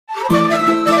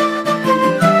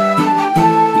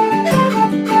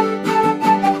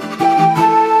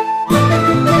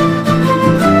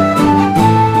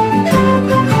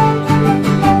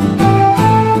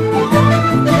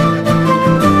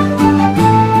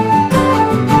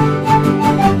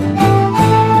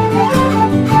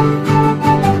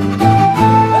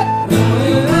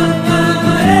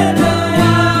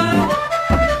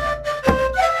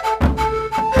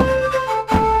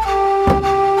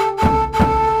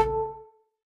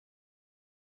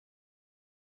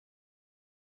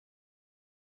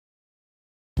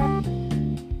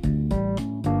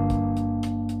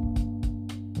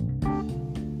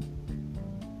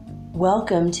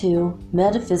Welcome to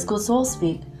Metaphysical Soul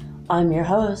Speak. I'm your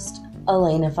host,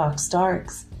 Elena Fox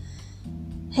Starks.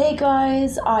 Hey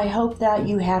guys, I hope that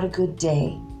you had a good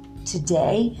day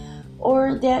today,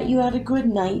 or that you had a good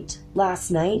night last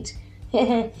night,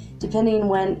 depending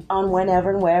on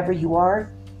whenever and wherever you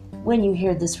are when you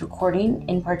hear this recording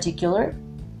in particular.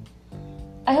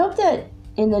 I hope that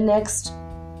in the next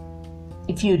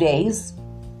few days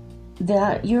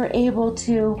that you're able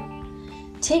to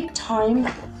take time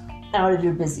out of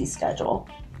your busy schedule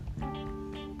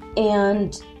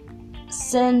and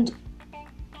send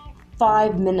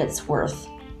 5 minutes worth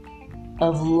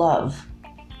of love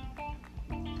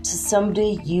to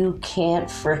somebody you can't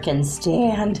frickin'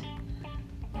 stand.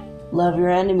 Love your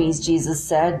enemies, Jesus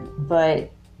said, but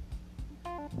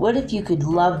what if you could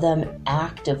love them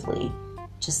actively?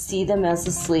 Just see them as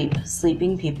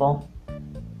sleeping people.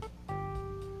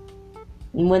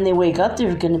 And when they wake up,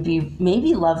 they're going to be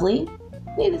maybe lovely.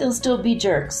 Maybe they'll still be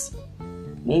jerks.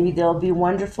 Maybe they'll be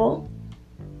wonderful.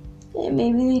 And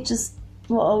maybe they just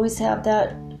will always have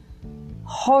that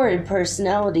horrid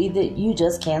personality that you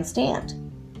just can't stand.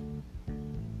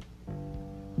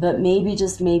 But maybe,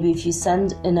 just maybe, if you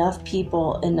send enough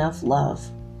people enough love,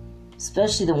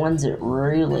 especially the ones that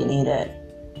really need it,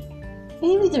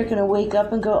 maybe they're going to wake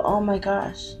up and go, oh my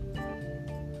gosh,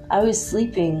 I was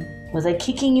sleeping. Was I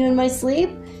kicking you in my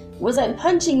sleep? Was I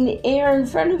punching the air in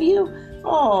front of you?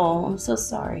 Oh, I'm so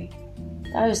sorry.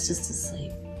 I was just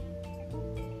asleep.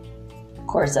 Of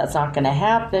course, that's not going to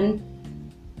happen,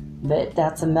 but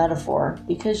that's a metaphor,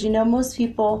 because most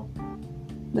people,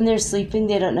 when they're sleeping,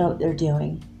 they don't know what they're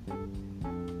doing.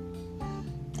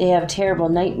 They have terrible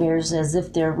nightmares as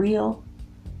if they're real.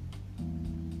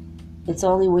 It's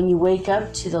only when you wake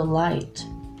up to the light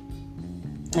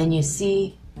and you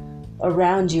see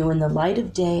around you in the light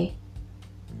of day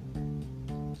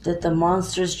that the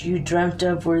monsters you dreamt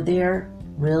of were there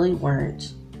really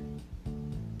weren't.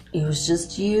 It was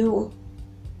just you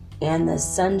and the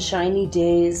sunshiny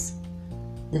days,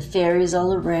 the fairies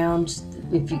all around.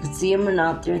 If you could see them or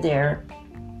not, they're there.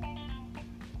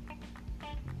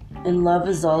 And love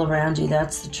is all around you.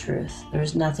 That's the truth.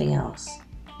 There's nothing else.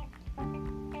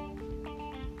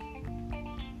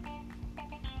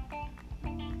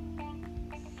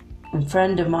 A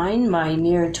friend of mine, my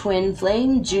near twin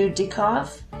flame, Jude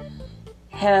Dikoff,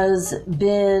 has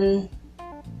been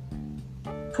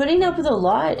putting up with a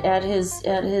lot at his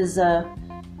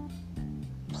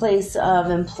place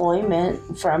of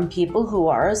employment from people who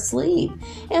are asleep,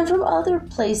 and from other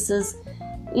places,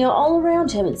 all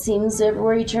around him. It seems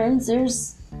everywhere he turns,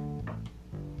 there's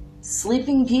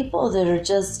sleeping people that are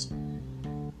just,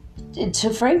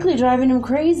 frankly, driving him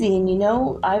crazy. And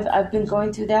I've been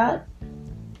going through that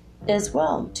as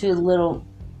well, to a little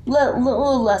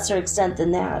lesser extent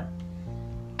than that.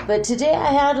 But today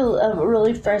I had a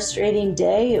really frustrating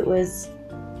day. It was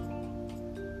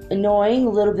annoying. A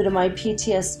little bit of my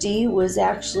PTSD was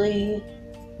actually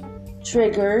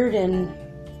triggered, and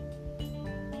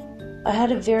I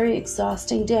had a very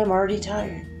exhausting day. I'm already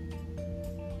tired.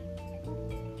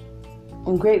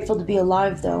 I'm grateful to be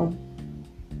alive, though.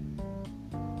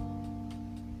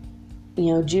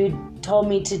 Jude told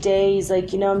me today, he's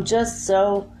like, I'm just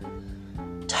so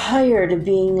tired of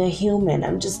being a human.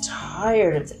 I'm just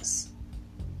tired of this.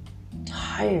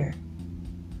 Tired.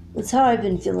 That's how I've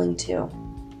been feeling too.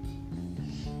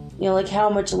 Like, how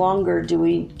much longer do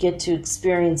we get to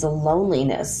experience a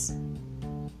loneliness?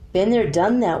 Been there,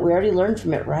 done that. We already learned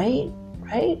from it, right?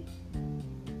 Right?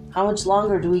 How much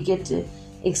longer do we get to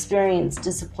experience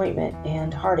disappointment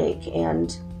and heartache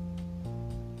and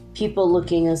people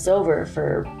looking us over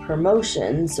for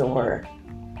promotions, or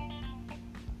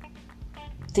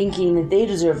thinking that they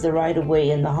deserve the right of way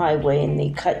in the highway and they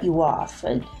cut you off?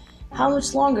 And how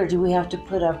much longer do we have to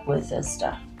put up with this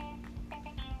stuff?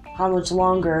 How much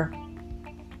longer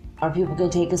are people going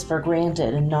to take us for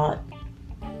granted and not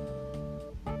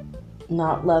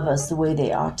love us the way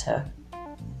they ought to?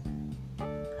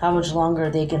 How much longer are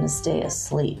they going to stay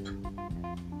asleep?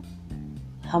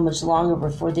 how much longer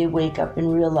before they wake up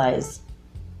and realize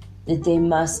that they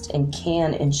must and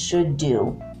can and should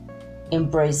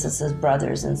embrace us as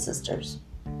brothers and sisters.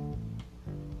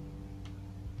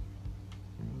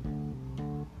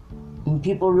 When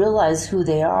people realize who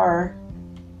they are,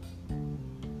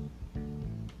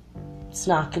 it's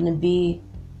not going to be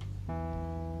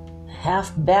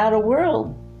half bad a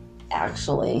world,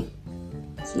 actually.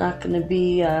 It's not going to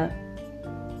be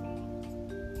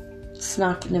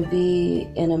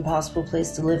an impossible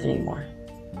place to live anymore.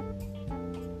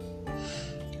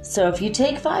 So if you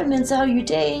take 5 minutes out of your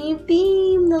day and you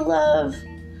beam the love,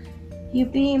 you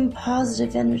beam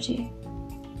positive energy.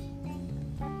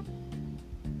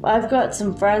 I've got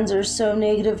some friends who are so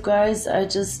negative, guys. I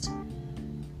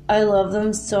love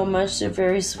them so much. They're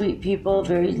very sweet people,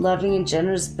 very loving and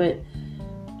generous, but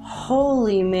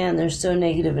holy man, they're so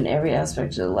negative in every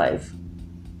aspect of their life.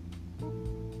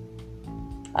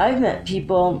 I've met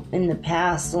people in the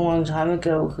past, a long time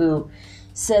ago, who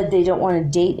said they don't want to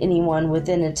date anyone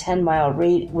within a 10-mile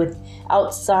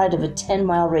outside of a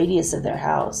 10-mile radius of their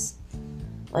house.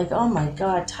 Like, oh my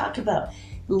God, talk about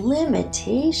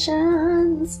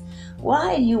limitations.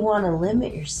 Why do you want to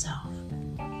limit yourself?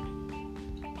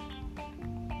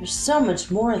 There's so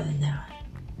much more than that.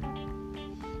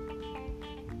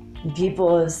 And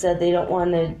people have said they don't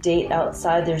want to date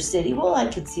outside their city. Well, I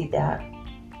could see that.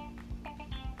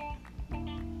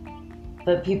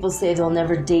 But people say they'll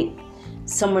never date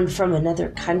someone from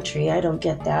another country. I don't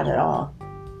get that at all.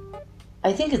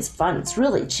 I think it's fun. It's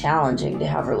really challenging to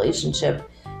have a relationship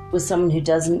with someone who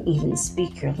doesn't even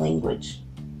speak your language.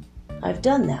 I've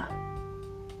done that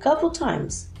a couple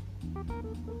times.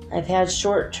 I've had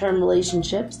short-term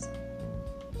relationships,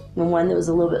 and one that was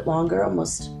a little bit longer,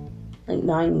 almost like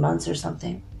 9 months or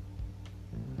something.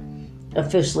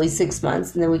 Officially 6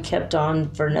 months, and then we kept on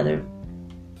for another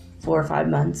 4 or 5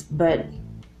 months. But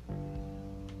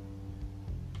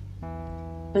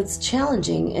it's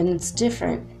challenging and it's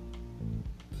different.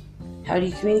 How do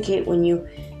you communicate when you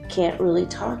can't really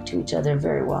talk to each other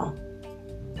very well?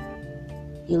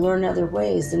 You learn other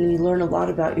ways, and you learn a lot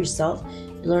about yourself.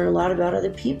 You learn a lot about other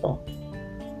people.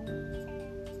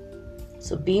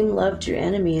 So beam love to your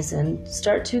enemies and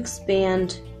start to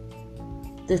expand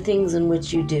the things in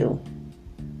which you do.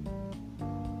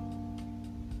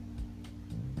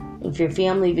 If your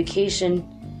family vacation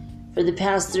for the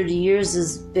past 30 years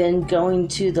has been going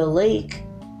to the lake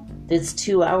that's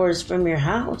 2 hours from your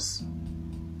house,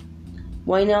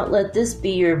 why not let this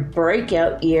be your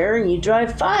breakout year and you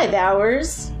drive 5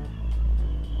 hours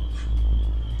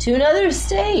to another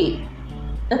state?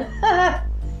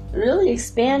 Really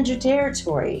expand your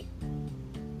territory.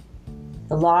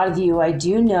 A lot of you, I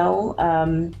do know,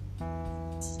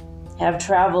 have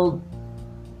traveled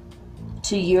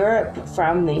to Europe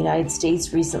from the United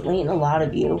States recently, and a lot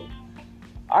of you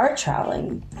are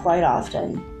traveling quite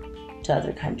often to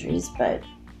other countries, but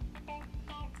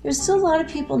there's still a lot of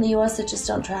people in the U.S. that just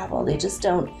don't travel. They just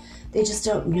don't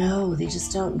know.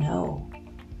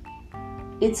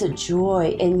 It's a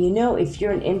joy. And if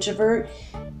you're an introvert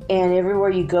and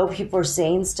everywhere you go, people are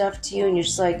saying stuff to you and you're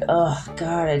just like, oh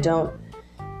God,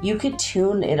 you could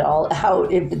tune it all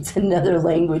out. If it's another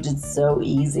language, it's so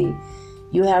easy.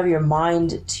 You have your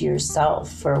mind to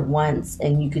yourself for once,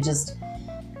 and you could just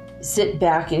sit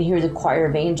back and hear the choir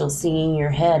of angels singing in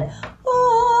your head.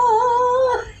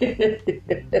 Oh,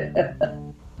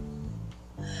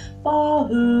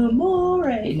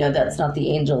 Bahumore. No, that's not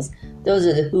the angels. Those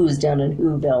are the Who's down in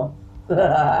Whoville.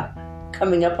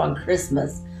 Coming up on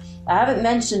Christmas. I haven't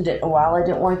mentioned it in a while. I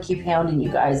didn't want to keep hounding you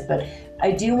guys, but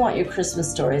I do want your Christmas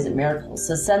stories and miracles.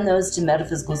 So send those to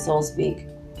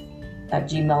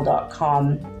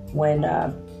metaphysicalsoulspeak@gmail.com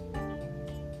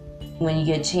when you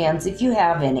get a chance, if you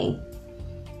have any.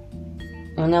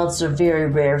 I know it's a very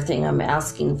rare thing I'm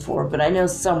asking for, but I know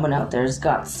someone out there has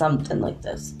got something like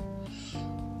this.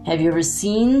 Have you ever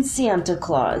seen Santa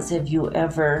Claus? Have you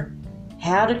ever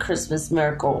had a Christmas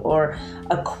miracle, or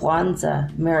a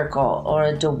Kwanzaa miracle, or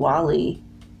a Diwali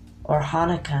or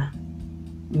Hanukkah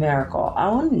miracle? I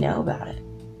want to know about it.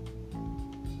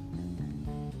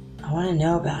 I want to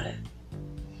know about it.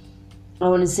 I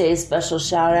want to say a special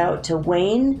shout out to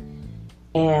Wayne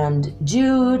and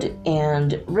Jude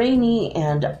and Rainey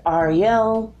and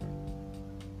Ariel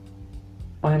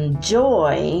and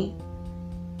Joy.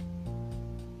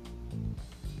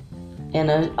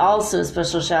 And also a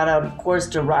special shout out, of course,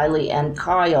 to Riley and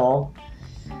Kyle.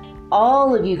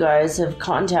 All of you guys have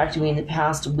contacted me in the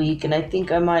past week, and I think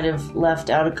I might have left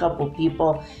out a couple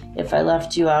people. If I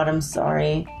left you out, I'm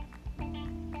sorry.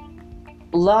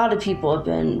 A lot of people have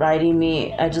been writing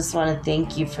me. I just want to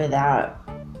thank you for that.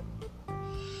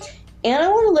 And I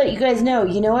want to let you guys know,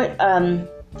 you know what?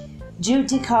 Jude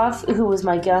Dikoff, who was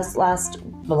my guest last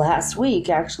week,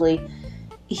 actually,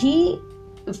 he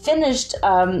finished,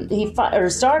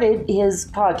 started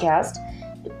his podcast.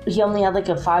 He only had like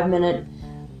a 5-minute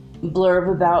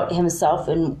blurb about himself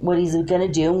and what he's going to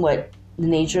do and what the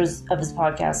nature of his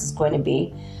podcast is going to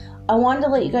be. I wanted to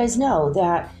let you guys know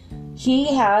that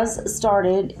he has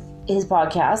started his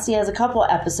podcast. He has a couple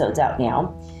episodes out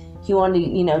now. He wanted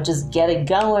to, just get it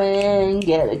going.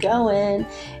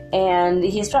 And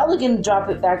he's probably going to drop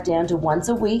it back down to once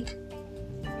a week.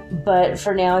 But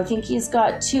for now, I think he's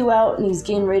got 2 out and he's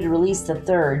getting ready to release the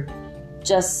 3rd,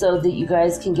 just so that you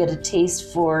guys can get a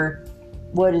taste for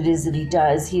what it is that he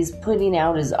does. He's putting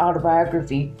out his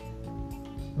autobiography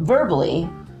verbally,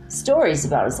 stories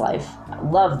about his life. I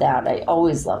love that. I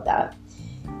always love that.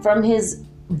 From his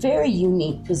very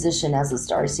unique position as a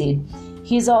starseed,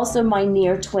 he's also my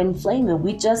near twin flame, and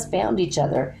we just found each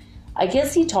other. I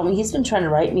guess he told me he's been trying to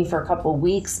write me for a couple of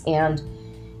weeks, and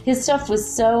his stuff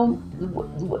was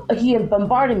he had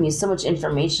bombarded me with so much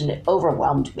information, it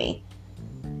overwhelmed me.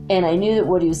 And I knew that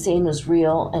what he was saying was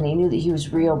real, and I knew that he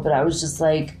was real, but I was just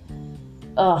like,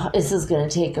 oh, this is going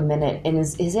to take a minute, and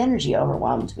his energy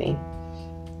overwhelmed me.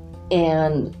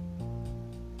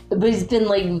 But he's been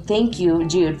like, thank you,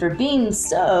 Jude, for being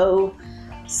so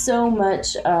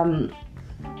much, kind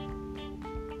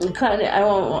of, I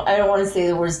don't want to say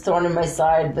the words thorn in my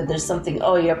side, but there's something,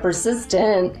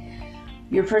 persistent.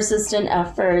 Your persistent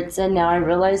efforts, and now I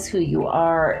realize who you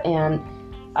are, and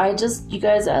you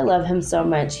guys, I love him so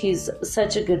much. He's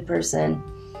such a good person,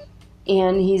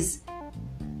 and he's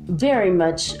very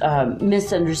much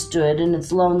misunderstood, and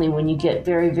it's lonely when you get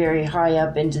very, very high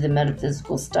up into the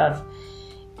metaphysical stuff,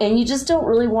 and you just don't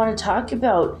really want to talk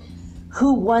about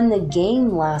who won the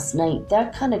game last night.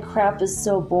 That kind of crap is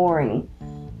so boring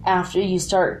after you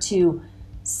start to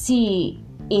see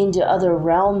into other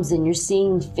realms, and you're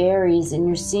seeing fairies, and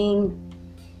you're seeing,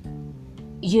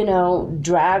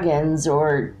 dragons,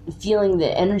 or feeling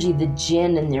the energy of the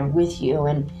jinn, and they're with you.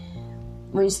 And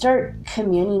when you start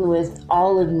communing with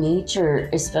all of nature,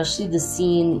 especially the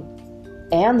seen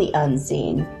and the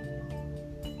unseen,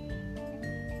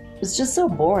 it's just so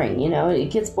boring,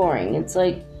 it gets boring. It's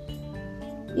like,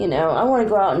 I want to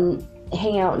go out and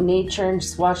hang out in nature and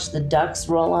just watch the ducks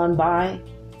roll on by.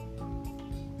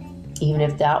 Even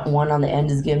if that one on the end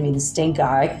is giving me the stink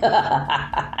eye.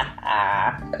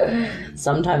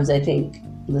 Sometimes I think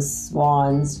the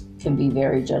swans can be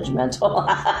very judgmental.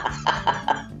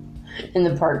 In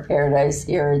the park paradise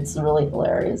here, it's really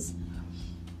hilarious.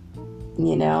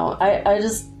 I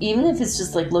just, even if it's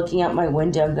just like looking out my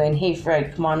window and going, hey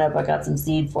Fred, come on up, I got some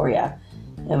seed for you.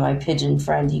 And my pigeon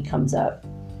friend, he comes up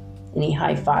and he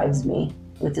high fives me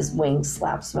with his wings,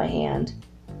 slaps my hand.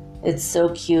 It's so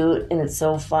cute and it's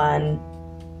so fun.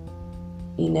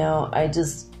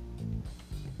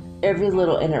 Every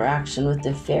little interaction with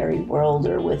the fairy world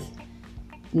or with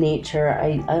nature,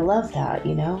 I love that,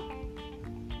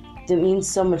 That means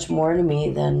so much more to me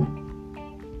than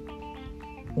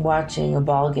watching a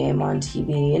ball game on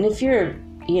TV. And if you're,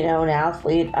 an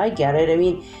athlete, I get it. I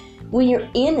mean, when you're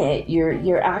in it,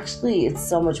 you're actually, it's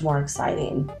so much more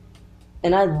exciting.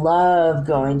 And I love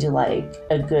going to like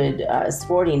a good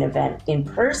sporting event in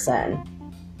person,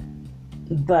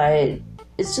 but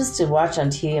it's just to watch on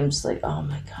TV. I'm just like, oh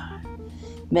my God,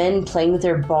 men playing with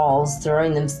their balls,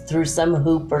 throwing them through some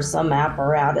hoop or some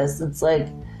apparatus. It's like,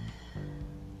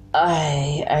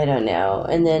 I don't know.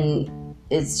 And then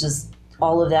it's just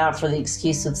all of that for the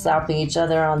excuse of slapping each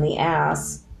other on the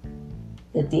ass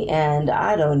at the end.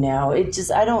 I don't know.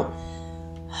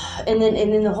 And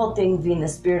then the whole thing being the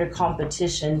spirit of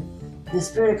competition. The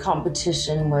spirit of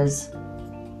competition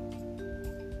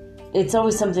it's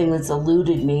always something that's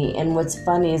eluded me. And what's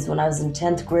funny is when I was in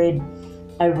 10th grade,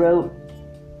 I wrote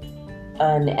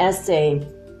an essay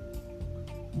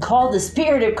called The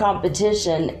Spirit of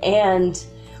Competition. And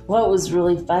what was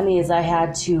really funny is I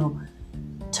had to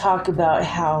talk about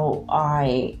how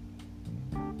I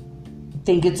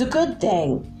think it's a good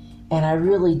thing. And I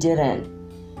really didn't.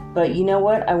 But you know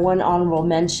what? I won honorable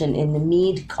mention in the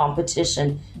Mead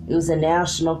competition. It was a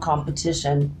national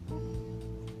competition.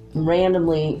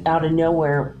 Randomly, out of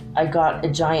nowhere, I got a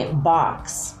giant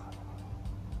box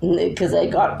because I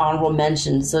got honorable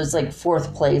mention. So it's like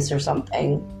 4th place or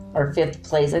something, or 5th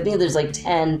place. I think there's like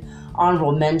 10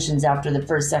 honorable mentions after the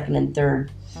 1st, 2nd, and 3rd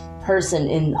person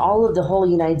in all of the whole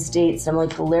United States. I'm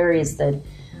like, hilarious that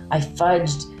I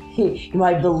fudged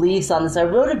my beliefs on this. I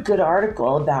wrote a good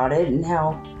article about it and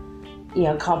how,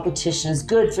 competition is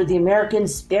good for the American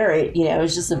spirit. It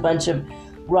was just a bunch of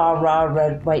rah,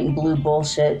 red, white, and blue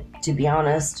bullshit, to be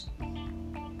honest.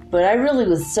 But I really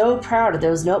was so proud of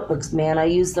those notebooks, man. I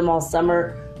used them all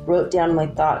summer, wrote down my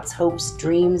thoughts, hopes,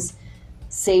 dreams,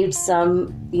 saved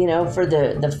some, for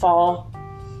the fall.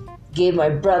 Gave my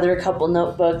brother a couple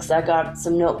notebooks. I got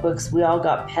some notebooks. We all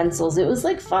got pencils. It was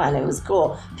like fun. It was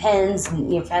cool. Pens,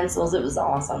 pencils. It was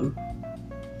awesome.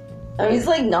 I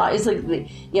mean,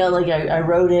 I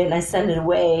wrote it and I sent it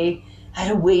away. I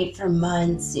had to wait for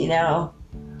months,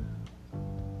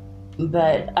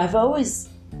 But I've always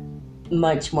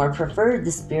much more preferred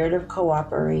the spirit of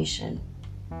cooperation.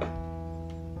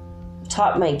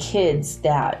 Taught my kids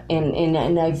that,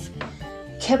 and I've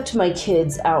kept my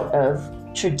kids out of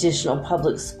traditional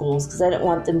public schools because I didn't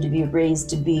want them to be raised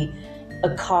to be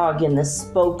a cog in the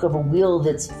spoke of a wheel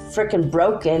that's frickin'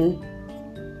 broken.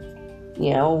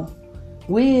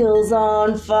 Wheels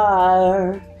on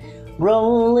fire,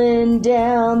 rolling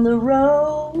down the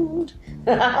road.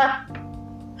 I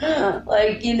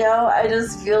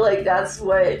just feel like that's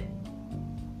what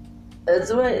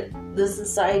the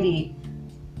society,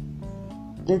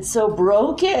 it's so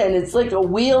broken. It's like a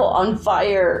wheel on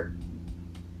fire.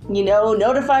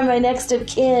 Notify my next of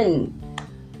kin,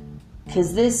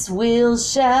 'cause this wheel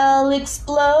shall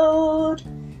explode.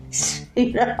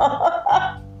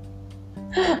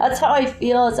 That's how I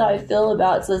feel. That's how I feel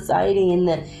about society and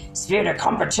the spirit of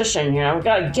competition. We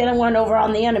gotta get one over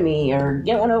on the enemy or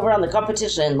get one over on the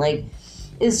competition. Like,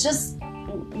 it's just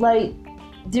like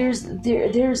there's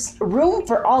room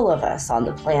for all of us on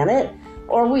the planet,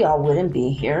 or we all wouldn't be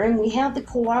here. And we have the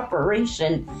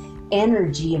cooperation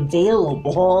energy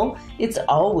available. It's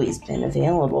always been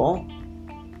available.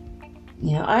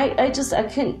 I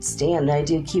couldn't stand the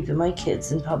idea of keeping my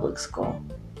kids in public school.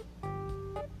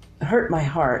 It hurt my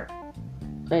heart.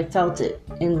 I felt it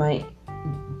in my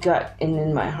gut and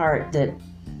in my heart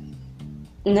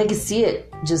and I could see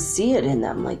it in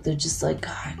them. Like, they're just like,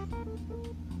 God,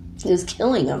 it was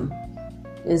killing them.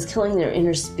 It was killing their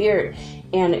inner spirit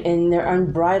and their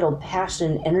unbridled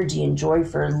passion, energy, and joy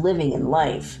for living in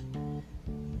life.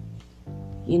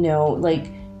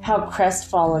 Like how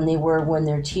crestfallen they were when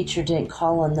their teacher didn't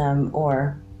call on them,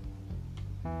 or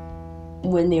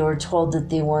when they were told that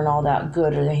they weren't all that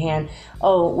good, or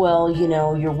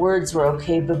your words were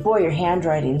okay, but boy, your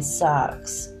handwriting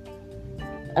sucks.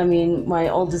 I mean, my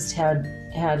oldest had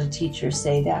a teacher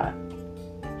say that.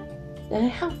 And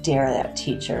how dare that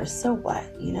teacher? So what,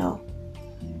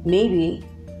 Maybe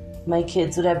my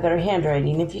kids would have better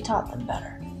handwriting if you taught them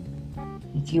better.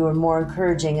 If you were more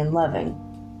encouraging and loving,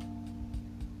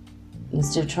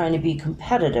 instead of trying to be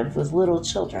competitive with little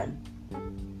children.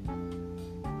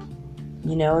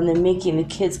 And then making the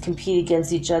kids compete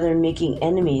against each other and making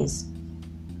enemies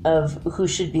of who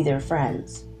should be their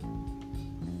friends.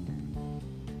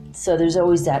 So there's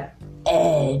always that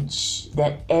edge,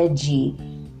 that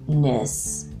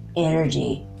edginess,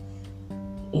 energy.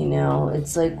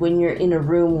 It's like when you're in a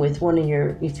room with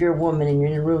if you're a woman and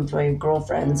you're in a room with one of your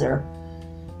girlfriends, or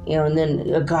and then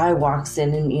a guy walks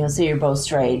in and, say you're both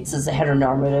straight. This is a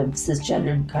heteronormative,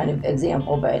 cisgendered kind of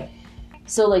example. But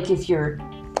so like if you're,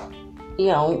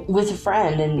 with a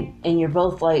friend and you're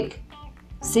both like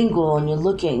single and you're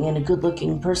looking and a good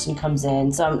looking person comes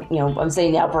in. So I'm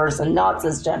saying that person, not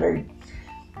cisgendered,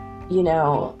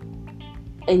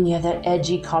 and you have that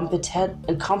edgy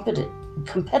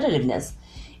competitiveness.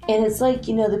 And it's like,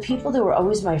 the people that were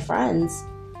always my friends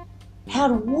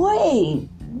had way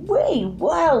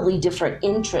wildly different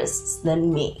interests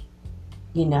than me,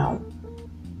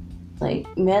 like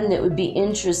men that would be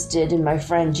interested in my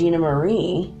friend Gina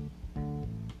Marie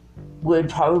would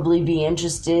probably be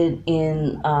interested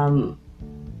in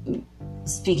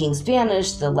speaking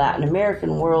Spanish, the Latin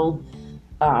American world.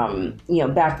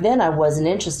 Back then I wasn't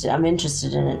interested. I'm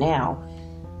interested in it now,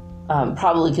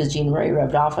 probably because Gina Marie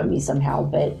rubbed off on me somehow,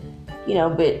 but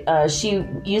she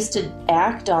used to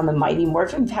act on the Mighty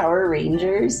Morphin Power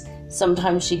Rangers.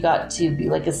 Sometimes she got to be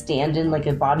like a stand-in, like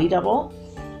a body double,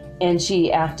 and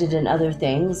she acted in other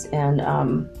things. And,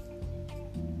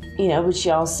 but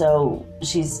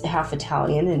she's half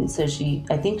Italian, and so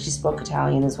I think she spoke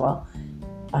Italian as well.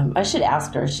 I should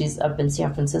ask her. She's up in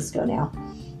San Francisco now.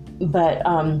 But,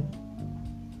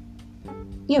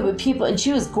 but people, and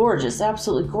she was gorgeous,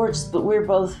 absolutely gorgeous, but we were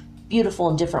both beautiful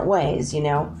in different ways,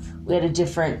 We had a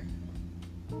different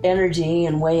energy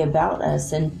and way about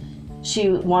us, and she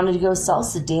wanted to go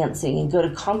salsa dancing and go to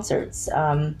concerts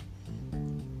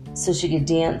so she could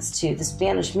dance to the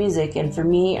Spanish music. And for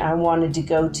me, I wanted to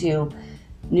go to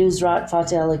Nusrat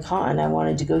Fateh Ali Khan. I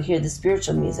wanted to go hear the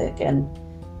spiritual music. And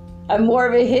I'm more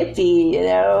of a hippie,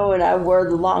 and I wore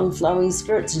the long flowing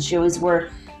skirts, and she always wore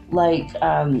like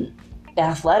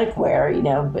athletic wear,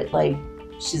 but like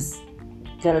she's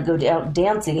gonna go out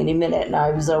dancing any minute. And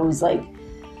I was always like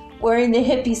wearing the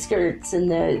hippie skirts and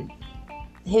the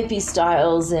hippie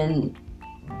styles and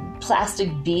plastic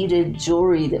beaded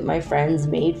jewelry that my friends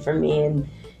made for me and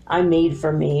I made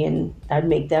for me, and I'd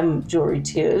make them jewelry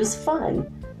too. It was fun.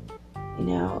 You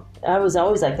know, I was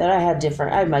always like that. I had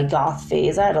my goth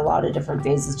phase. I had a lot of different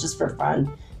phases just for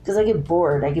fun because I get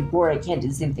bored. I can't do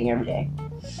the same thing every day.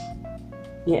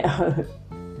 Yeah.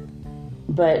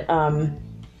 But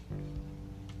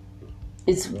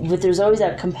there's always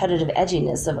that competitive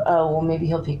edginess of, oh, well, maybe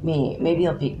he'll pick me. Maybe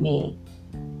he'll pick me.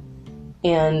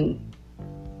 And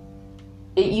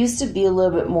it used to be a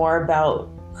little bit more about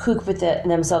who could put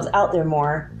themselves out there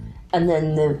more, and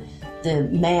then the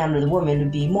man or the woman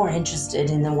would be more interested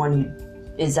in the one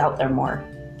who is out there more.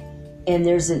 And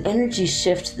there's an energy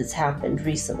shift that's happened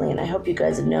recently, and I hope you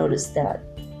guys have noticed that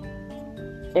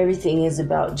everything is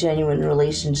about genuine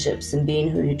relationships and being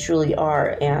who you truly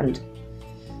are, and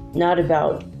not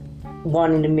about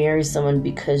wanting to marry someone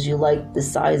because you like the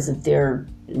size of their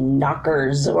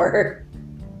knockers or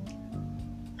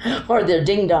their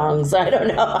ding-dongs. I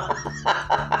don't know.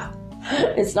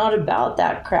 It's not about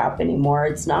that crap anymore.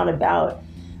 It's not about,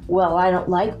 well, I don't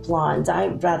like blondes.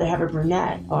 I'd rather have a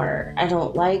brunette. Or I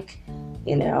don't like,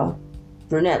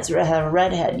 brunettes have a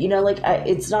redhead.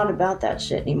 It's not about that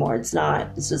shit anymore. It's not.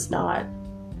 It's just not.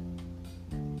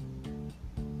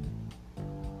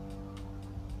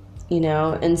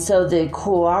 And so the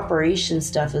cooperation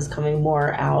stuff is coming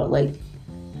more out. Like,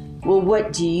 well,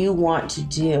 what do you want to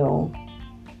do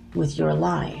with your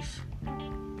life?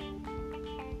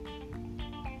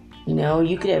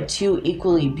 You could have two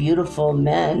equally beautiful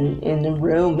men in the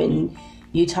room, and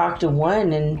you talk to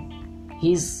one and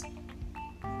he's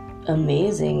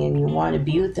amazing and you want to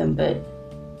be with him, but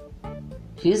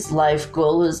his life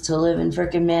goal is to live in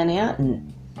frickin'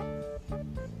 Manhattan,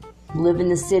 live in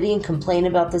the city and complain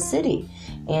about the city.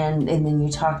 And then you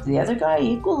talk to the other guy,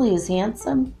 equally as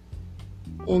handsome,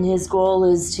 and his goal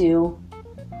is to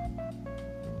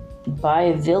buy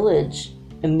a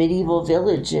medieval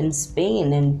village in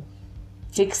Spain, and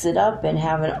fix it up and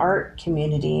have an art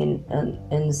community in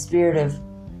the spirit of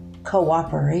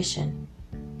cooperation.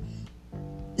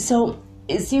 So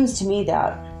it seems to me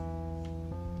that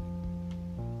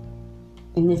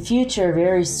in the future,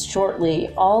 very shortly,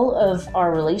 all of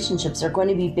our relationships are going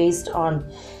to be based on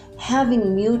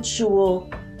having mutual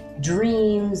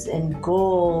dreams and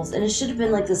goals. And it should have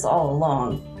been like this all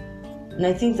along. And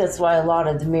I think that's why a lot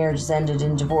of the marriages ended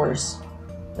in divorce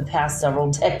the past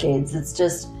several decades. It's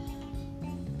just,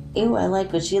 ew, I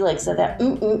like what she likes. So that,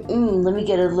 let me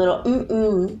get a little,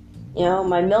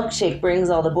 my milkshake brings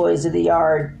all the boys to the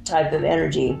yard type of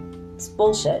energy. It's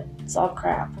bullshit. It's all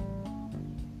crap.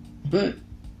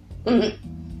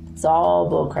 It's all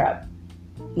bull crap.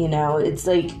 It's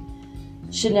like,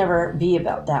 should never be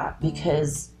about that,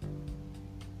 because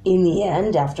in the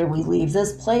end, after we leave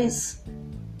this place,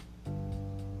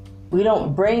 we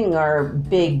don't bring our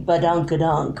big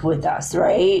badunkadunk with us,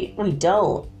 right? We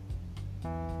don't.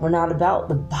 We're not about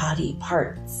the body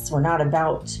parts. We're not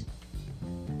about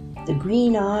the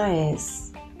green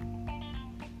eyes,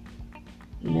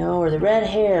 or the red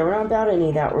hair. We're not about any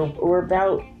of that. We're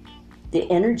about the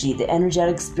energy, the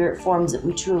energetic spirit forms that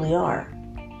we truly are.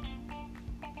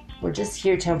 We're just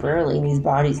here temporarily in these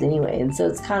bodies anyway, and so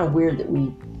it's kind of weird that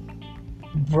we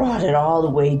brought it all the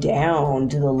way down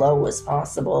to the lowest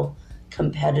possible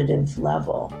competitive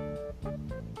level.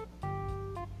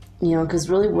 Because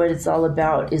really what it's all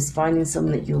about is finding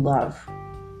someone that you love.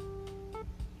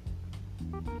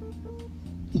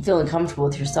 And feeling comfortable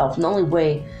with yourself. And the only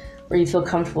way where you feel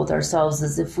comfortable with ourselves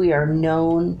is if we are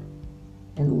known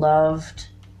and loved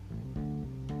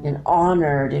and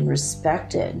honored and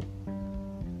respected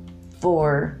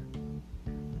for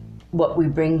what we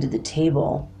bring to the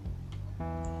table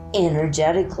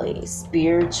energetically,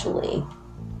 spiritually,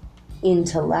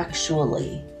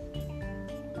 intellectually.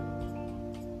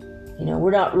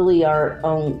 We're not really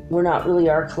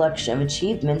our collection of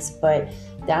achievements, but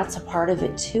that's a part of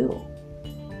it too.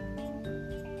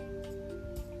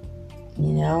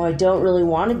 I don't really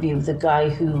want to be with a guy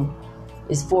who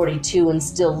is 42 and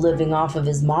still living off of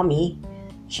his mommy.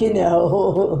 Thank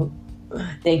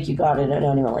you, God, I don't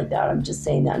know anyone like that. I'm just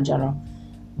saying that in general.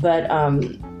 But,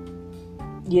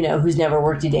 who's never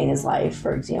worked a day in his life,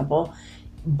 for example.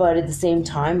 But at the same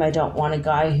time, I don't want a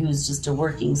guy who's just a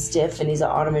working stiff and he's an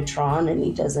automatron and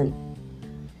he doesn't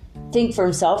think for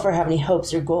himself or have any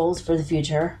hopes or goals for the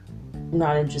future. I'm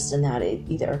not interested in that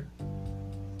either.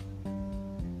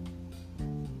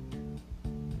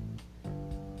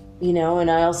 And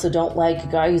I also don't like a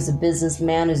guy who's a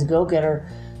businessman, who's a go-getter,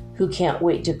 who can't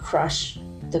wait to crush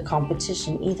the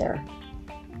competition either.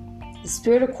 The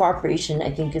spirit of cooperation, I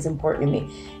think, is important to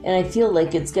me. And I feel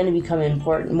like it's going to become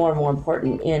more and more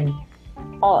important in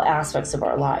all aspects of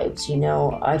our lives. You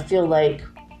know, I feel like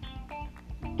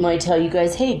when I tell you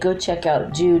guys, hey, go check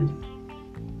out Jude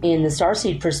in the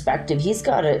Starseed perspective, he's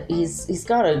got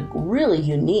a really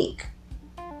unique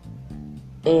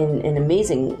and an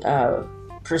amazing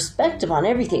perspective on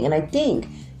everything. And I think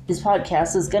his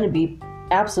podcast is going to be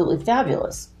absolutely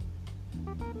fabulous.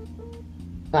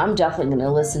 I'm definitely going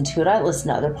to listen to it. I listen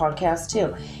to other podcasts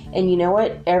too. And you know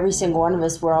what? Every single one of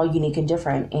us, we're all unique and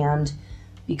different. And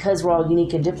because we're all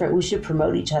unique and different, we should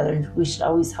promote each other. We should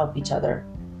always help each other.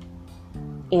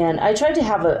 And I tried to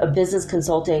have a business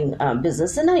consulting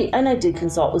business, and I did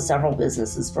consult with several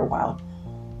businesses for a while.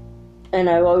 And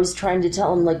I was always trying to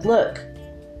tell them, like, look,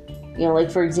 you know, like,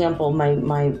 for example,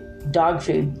 my dog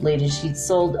food lady, she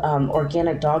sold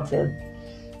organic dog food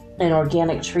and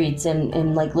organic treats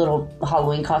and like little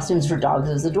Halloween costumes for dogs.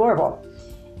 It was adorable.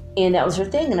 And that was her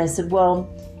thing. And I said, well,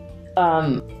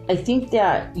 I think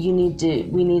that we need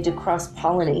to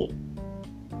cross-pollinate.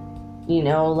 You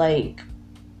know, like,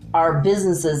 our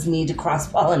businesses need to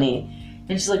cross-pollinate.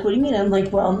 And she's like, what do you mean? I'm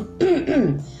like, well,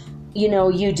 you know,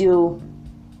 you do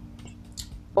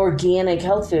organic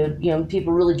health food. You know,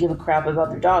 people really give a crap about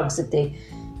their dogs if they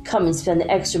come and spend the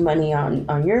extra money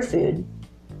on your food.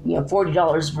 You know,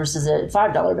 $40 versus a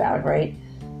 $5 bag, right?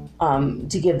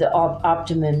 To give the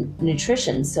optimum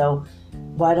nutrition. So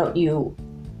why don't you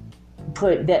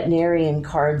put veterinarian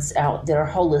cards out that are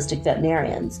holistic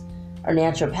veterinarians or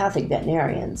naturopathic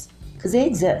veterinarians? Because they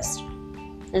exist.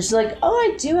 And she's like, oh,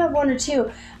 I do have one or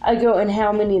two. I go, and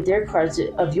how many of their cards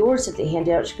of yours that they hand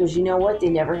out? She goes, you know what? They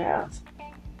never have.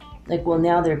 Like, well,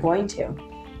 now they're going to.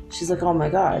 She's like, oh my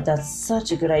God, that's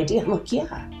such a good idea. I'm like,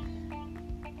 yeah.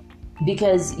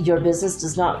 Because your business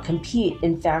does not compete.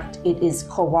 In fact, it is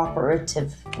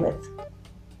cooperative with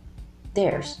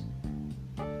theirs.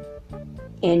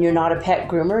 And you're not a pet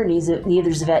groomer,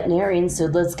 neither's a veterinarian, so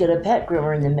let's get a pet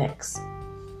groomer in the mix.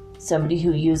 Somebody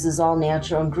who uses all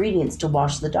natural ingredients to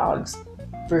wash the dogs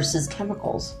versus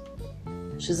chemicals.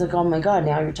 She's like, oh my God,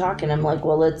 now you're talking. I'm like,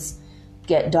 well, let's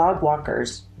get dog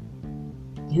walkers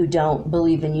who don't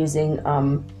believe in using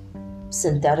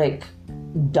synthetic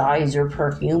dyes or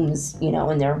perfumes, you know,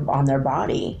 on their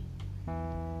body.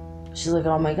 She's like,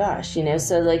 oh my gosh, you know.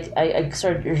 So like I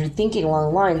started thinking along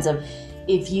the lines of,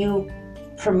 if you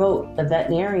promote a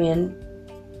veterinarian,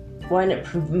 why not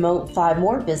promote 5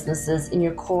 more businesses and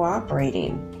you're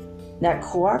cooperating? That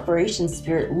cooperation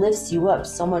spirit lifts you up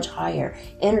so much higher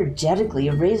energetically.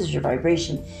 It raises your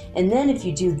vibration. And then if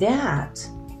you do that,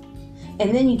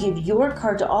 and then you give your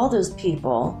card to all those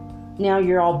people, now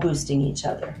you're all boosting each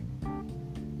other.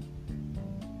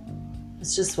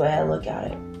 It's just the way I look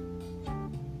at it.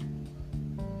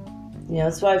 You know,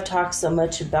 that's why I've talked so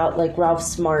much about like Ralph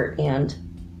Smart and,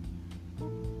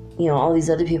 you know, all these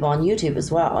other people on YouTube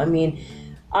as well. I mean,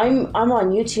 I'm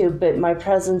on YouTube, but my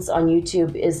presence on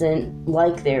YouTube isn't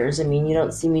like theirs. I mean, you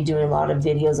don't see me doing a lot of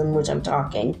videos in which I'm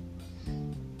talking.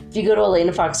 If you go to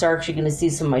Elena Fox Arcs, you're going to see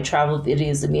some of my travel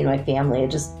videos of me and my family. I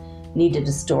just needed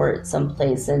to store it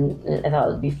someplace, and I thought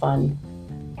it would be fun,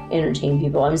 entertain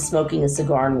people. I'm smoking a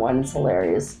cigar in one. It's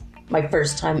hilarious. My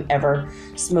first time ever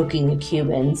smoking a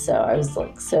Cuban, so I was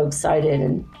like so excited,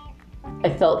 and I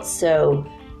felt so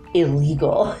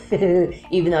illegal,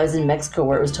 even though I was in Mexico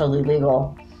where it was totally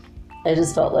legal. I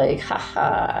just felt like,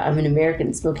 haha, I'm an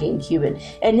American smoking a Cuban.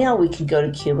 And now we can go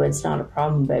to Cuba, it's not a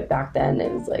problem, but back then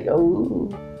it was like, oh,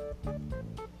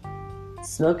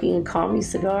 smoking a commie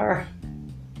cigar.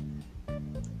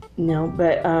 No,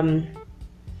 but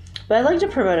I like to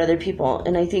promote other people,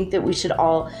 and I think that we should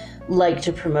all like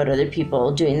to promote other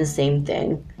people doing the same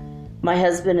thing. My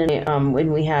husband and I,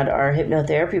 when we had our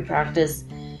hypnotherapy practice,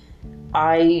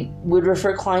 I would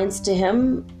refer clients to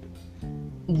him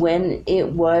when it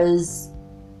was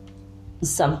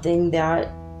something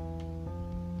that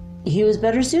he was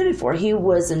better suited for. He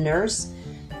was a nurse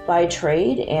by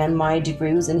trade, and my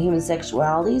degree was in human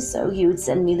sexuality, so he would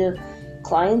send me the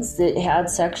clients that had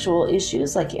sexual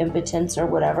issues like impotence or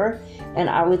whatever, and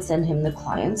I would send him the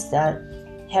clients that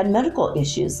had medical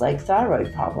issues like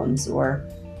thyroid problems or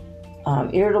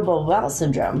irritable bowel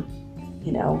syndrome,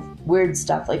 you know, weird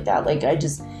stuff like that. Like, I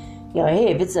just, you know, hey,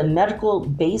 if it's a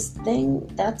medical-based thing,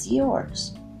 that's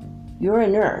yours. You're a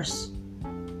nurse.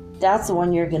 That's the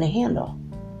one you're going to handle.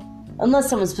 Unless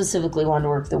someone specifically wanted to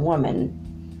work with a woman.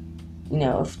 You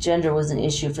know, if gender was an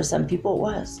issue for some people, it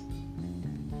was.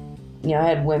 You know, I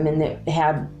had women that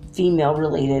had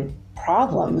female-related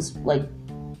problems, like,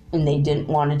 and they didn't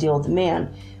want to deal with a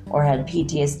man, or had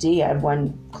PTSD. I had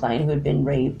one client who had been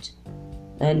raped,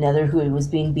 another who was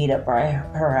being beat up by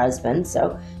her husband.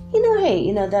 So,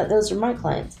 hey, those are my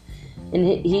clients.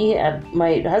 And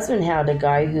my husband had a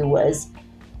guy who was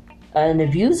an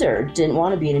abuser, didn't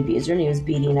want to be an abuser, and he was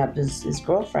beating up his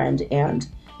girlfriend and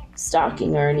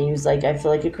stalking her, and he was like, I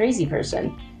feel like a crazy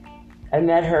person. I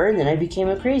met her, and then I became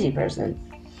a crazy person.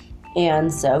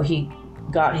 And so he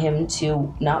got him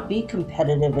to not be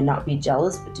competitive and not be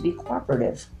jealous, but to be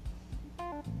cooperative.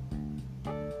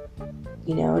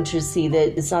 And to see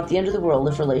that it's not the end of the world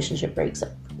if a relationship breaks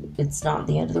up. It's not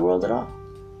the end of the world at all.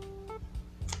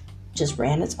 Just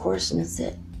ran its course and that's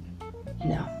it.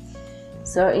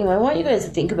 So I want you guys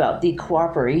to think about the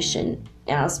cooperation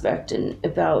aspect and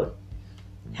about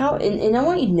how, and I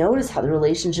want you to notice how the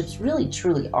relationships really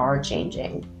truly are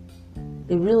changing.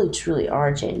 They really truly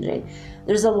are changing.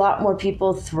 There's a lot more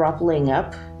people throupling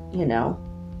up,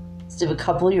 Instead of a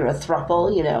couple, you're a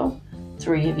throuple,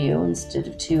 3 of you instead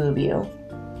of 2 of you.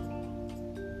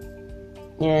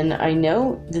 And I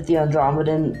know that the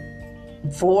Andromedan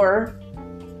 4,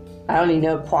 I don't even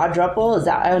know, quadruple,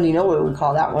 I don't even know what we would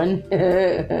call that one.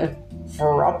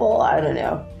 Thruple, I don't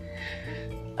know.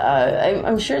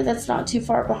 I'm sure that's not too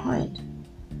far behind.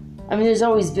 I mean, there's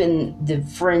always been the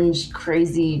fringe,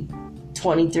 crazy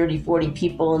 20, 30, 40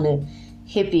 people in a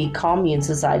hippie commune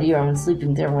society, or I'm sleeping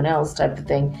with everyone else type of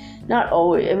thing. Not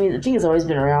always, I mean, the thing has always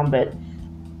been around, but,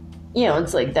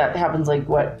 it's like that happens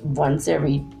once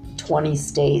every 20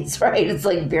 states, right? It's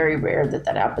like very rare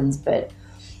that happens, but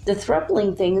the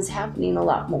throupling thing is happening a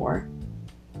lot more.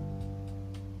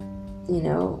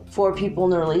 4 people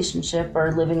in a relationship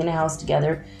are living in a house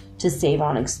together to save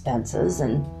on expenses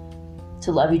and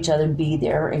to love each other, be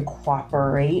there, and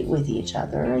cooperate with each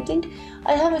other.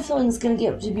 I have a feeling it's going to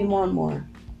get to be more and more.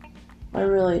 I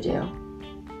really do.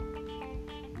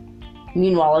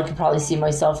 Meanwhile, I could probably see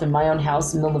myself in my own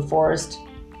house in the middle of the forest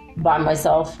by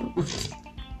myself.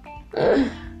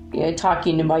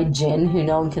 Talking to my djinn who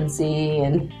no one can see,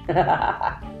 and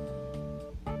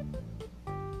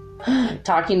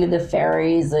talking to the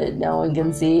fairies that no one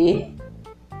can see.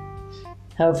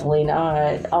 Hopefully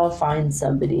not. I'll find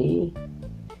somebody.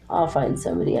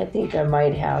 I think I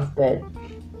might have, but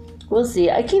we'll see.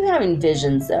 I keep having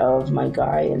visions, though, of my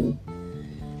guy, and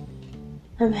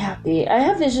I'm happy. I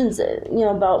have visions,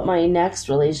 about my next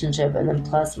relationship, and then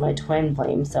plus my twin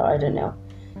flame, so I don't know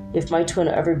if my twin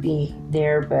will ever be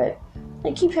there, but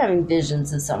I keep having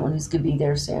visions of someone who's going to be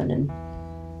there soon, and,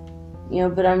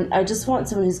 but I just want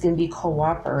someone who's going to be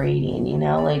cooperating,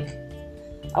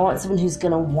 I want someone who's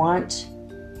going to want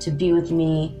to be with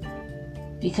me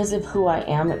because of who I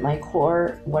am at my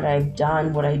core, what I've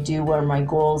done, what I do, where my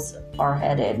goals are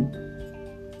headed.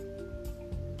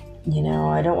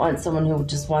 I don't want someone who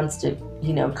just wants to,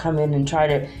 come in and try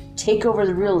to take over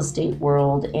the real estate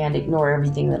world and ignore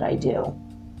everything that I do.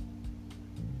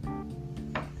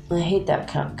 I hate that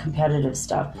competitive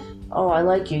stuff. Oh, I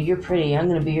like you. You're pretty. I'm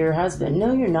going to be your husband.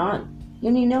 No, you're not. You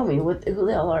don't even know me. Who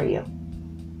the hell are you?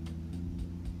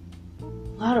 A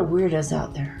lot of weirdos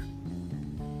out there.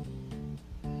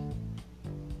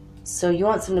 So you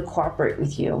want someone to cooperate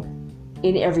with you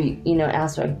in every,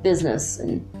 aspect, business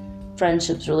and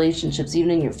friendships, relationships,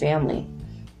 even in your family.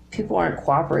 People aren't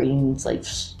cooperating. It's like,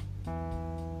 psh.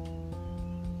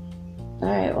 All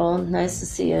right, well, nice to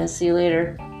see you. See you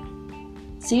later.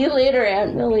 See you later,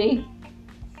 Aunt Millie.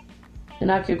 You're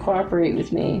not going to cooperate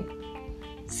with me.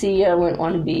 See ya, wouldn't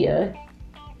want to be ya.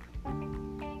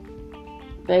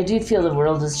 But I do feel the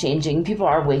world is changing. People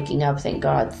are waking up, thank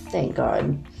God. Thank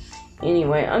God.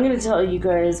 Anyway, I'm going to tell you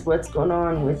guys what's going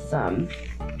on with,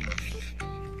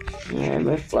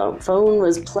 my phone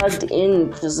was plugged in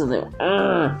because of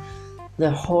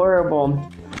the horrible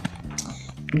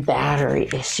battery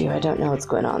issue. I don't know what's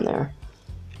going on there.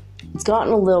 It's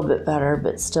gotten a little bit better,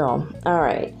 but still. All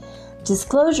right.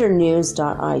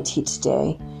 DisclosureNews.it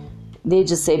today. They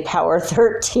just say Power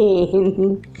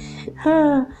 13.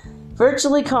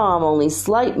 Virtually calm, only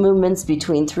slight movements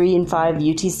between 3 and 5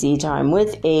 UTC time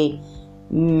with a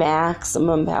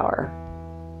maximum power.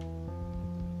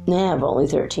 They have only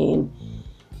 13.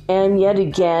 And yet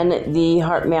again, the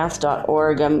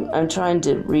heartmath.org, I'm trying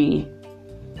to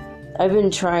I've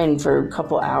been trying for a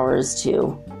couple hours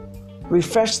to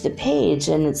refresh the page,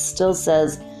 and it still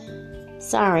says,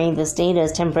 sorry, this data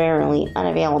is temporarily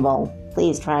unavailable.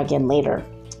 Please try again later.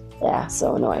 Yeah,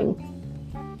 so annoying.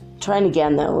 Trying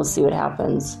again, though. We'll see what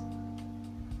happens.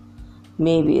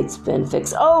 Maybe it's been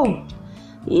fixed. Oh!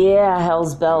 Yeah,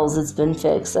 hell's bells. It's been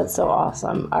fixed. That's so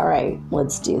awesome. All right,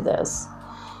 let's do this.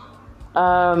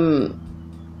 Wow.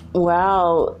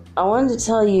 I wanted to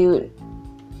tell you,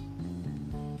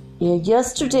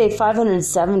 yesterday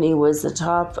 570 was the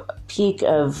top peak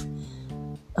of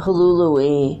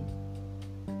Hulului,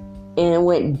 and it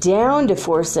went down to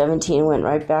 417, went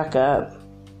right back up.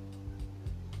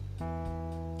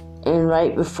 And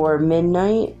right before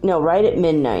midnight, right at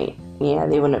midnight, yeah,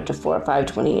 they went up to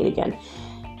 528 again.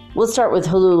 We'll start with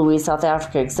Hulului, South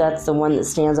Africa, because that's the one that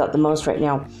stands out the most right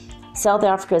now. South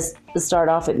Africa start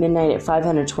off at midnight at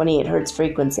 528 hertz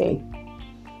frequency.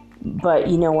 But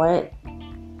you know what?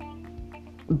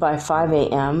 By 5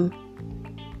 a.m.,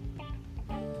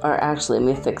 or actually,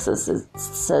 let me fix this. It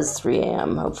says 3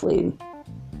 a.m., hopefully.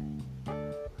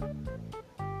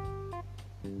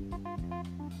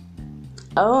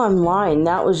 Oh, I'm lying.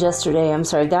 That was yesterday. I'm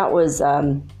sorry. That was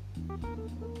the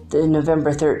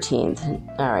November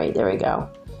 13th. All right, there we go.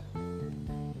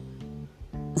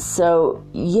 So,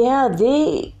 yeah,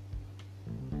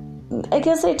 I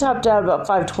guess they topped out about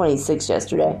 526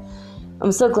 yesterday.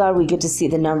 I'm so glad we get to see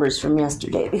the numbers from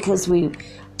yesterday because we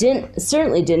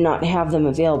certainly did not have them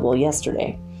available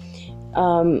yesterday.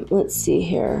 Let's see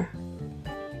here.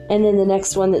 And then the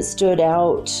next one that stood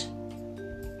out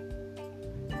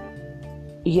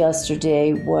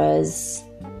yesterday was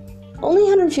only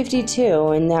 152,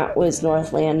 and that was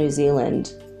Northland, New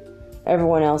Zealand.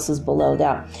 Everyone else is below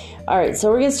that. All right, so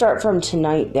we're going to start from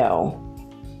tonight, though.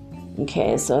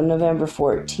 Okay, so November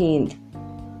 14th.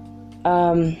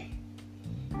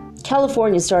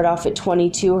 California started off at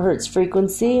 22 hertz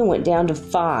frequency and went down to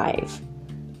 5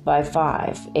 by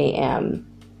 5 a.m.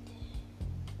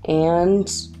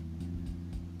 And,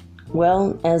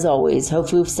 well, as always,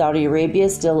 Hofuf, Saudi Arabia,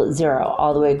 still at 0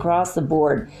 all the way across the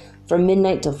board. From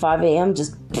midnight till 5 a.m.,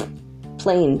 just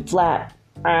plain, flat,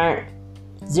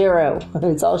 0.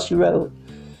 That's all she wrote.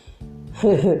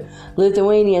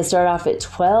 Lithuania started off at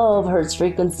 12 hertz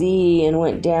frequency and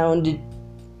went down to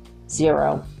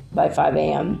 0 by 5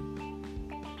 a.m.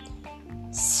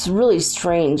 It's really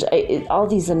strange. All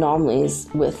these anomalies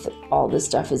with all this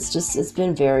stuff, it's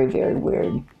been very, very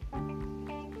weird.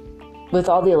 With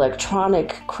all the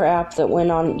electronic crap that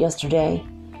went on yesterday.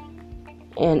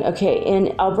 And, okay,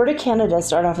 in Alberta, Canada,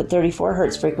 started off at 34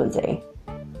 hertz frequency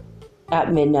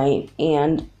at midnight,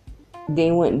 and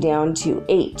they went down to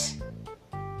 8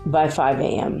 by 5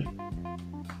 a.m.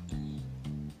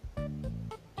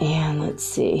 And let's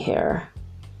see here.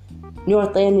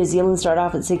 Northland, New Zealand started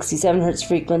off at 67 hertz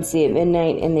frequency at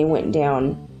midnight, and they went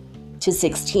down to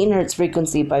 16 hertz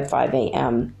frequency by 5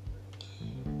 a.m.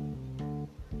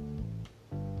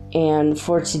 And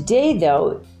for today,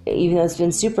 though, even though it's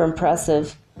been super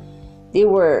impressive, they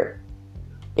were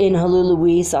in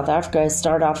Hulului, South Africa,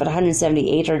 start off at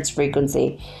 178 hertz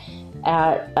frequency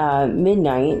at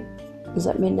midnight. Is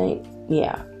that midnight?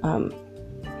 Yeah.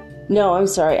 No, I'm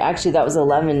sorry. Actually, that was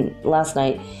 11 last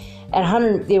night.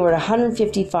 They were at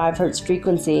 155 hertz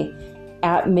frequency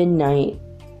at midnight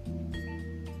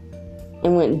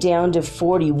and went down to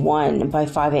 41 by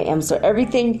 5 a.m. So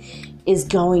everything is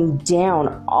going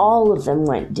down. All of them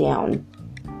went down.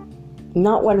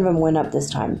 Not one of them went up this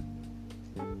time.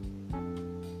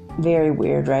 Very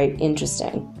weird, right?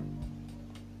 Interesting.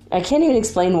 I can't even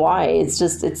explain why.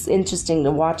 It's interesting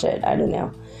to watch it. I don't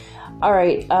know. All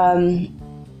right.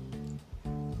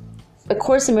 A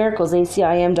Course in Miracles,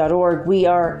 acim.org. We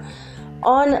are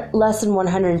on lesson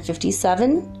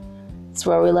 157. It's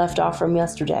where we left off from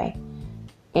yesterday.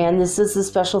 And this is the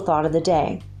special thought of the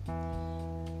day.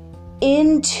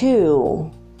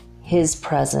 Into His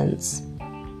presence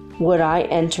would I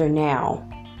enter now.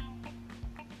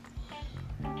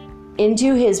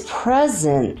 Into His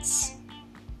presence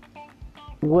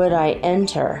would I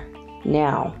enter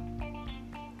now.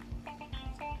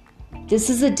 This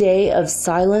is a day of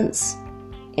silence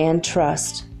and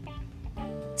trust.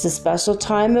 It's a special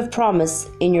time of promise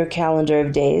in your calendar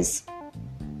of days.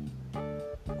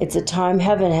 It's a time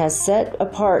heaven has set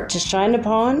apart to shine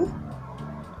upon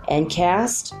and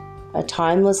cast a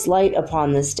timeless light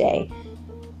upon this day,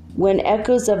 when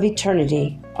echoes of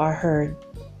eternity are heard.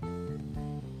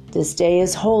 This day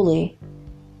is holy,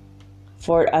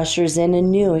 for it ushers in a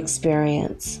new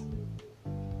experience,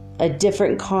 a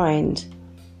different kind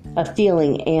of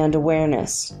feeling and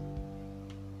awareness.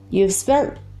 You've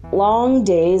spent long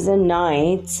days and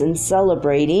nights in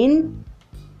celebrating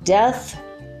death,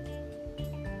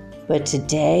 but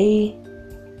today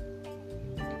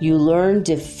you learn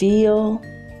to feel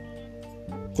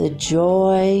the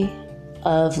joy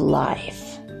of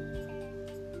life.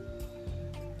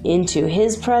 Into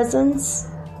His presence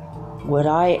would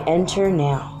I enter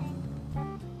now.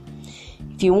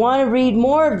 If you want to read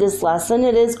more of this lesson,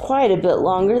 it is quite a bit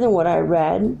longer than what I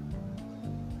read.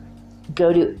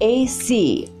 Go to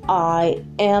acim.org,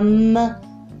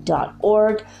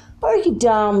 or you can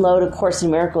download A Course in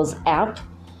Miracles app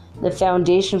the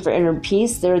Foundation for Inner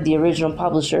Peace. They're the original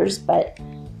publishers, but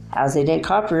as they didn't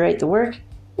copyright the work,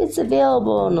 it's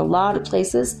available in a lot of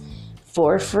places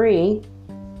for free.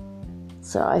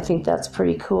 So I think that's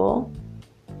pretty cool.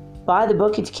 Buy the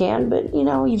book if you can, but you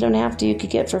don't have to. You could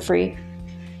get it for free.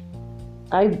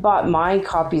 I bought my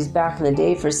copies back in the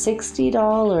day for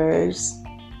 $60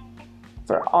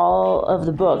 for all of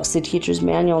the books, the teacher's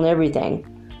manual and everything.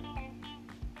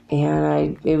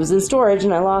 And it was in storage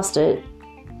and I lost it.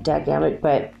 Dadgummit,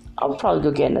 but I'll probably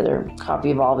go get another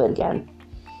copy of all of it again.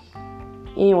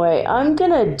 Anyway, I'm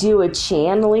gonna do a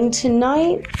channeling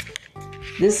tonight.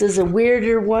 This is a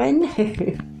weirder one.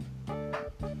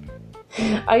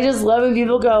 I just love when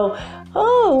people go,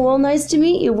 "Oh, well, nice to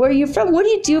meet you. Where are you from? What do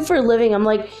you do for a living?" I'm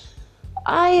like,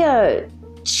 I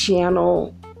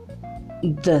channel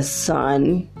the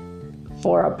sun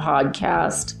for a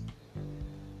podcast.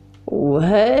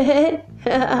 What?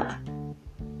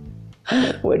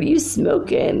 What are you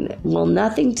smoking? Well,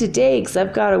 nothing today because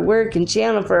I've got to work and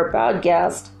channel for a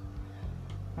podcast.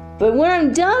 But when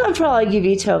I'm done, I'll probably give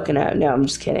you a token out. No, I'm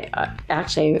just kidding.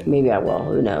 Actually, maybe I will.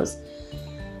 Who knows?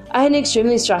 I had an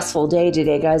extremely stressful day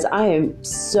today, guys. I am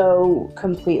so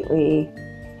completely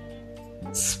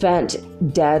spent,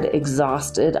 dead,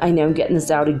 exhausted. I know I'm getting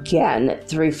this out again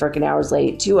 3 freaking hours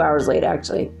late. 2 hours late,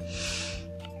 actually.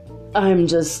 I'm in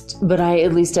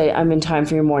time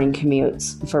for your morning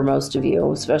commutes for most of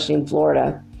you, especially in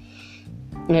Florida.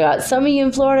 I got some of you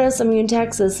in Florida, some of you in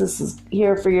Texas. This is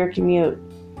here for your commute.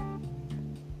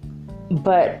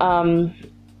 But,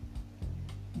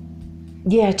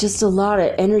 yeah, just a lot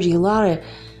of energy, a lot of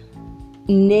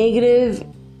negative,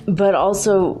 but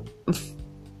also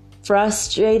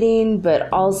frustrating, but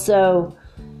also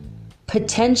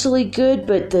potentially good,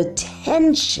 but the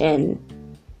tension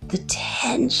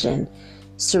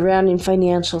surrounding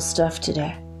financial stuff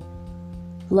today.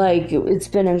 Like, it's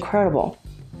been incredible.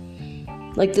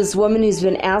 Like this woman who's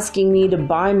been asking me to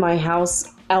buy my house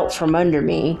out from under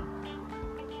me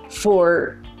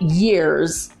for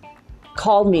years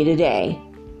called me today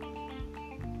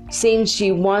saying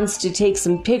she wants to take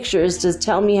some pictures to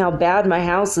tell me how bad my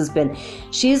house has been.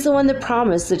 She's the one that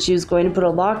promised that she was going to put a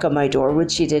lock on my door,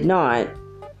 which she did not.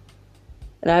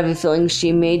 And I have a feeling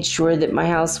she made sure that my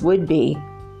house would be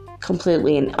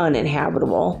completely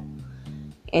uninhabitable.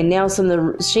 And now some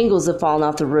of the shingles have fallen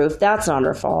off the roof. That's not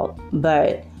her fault.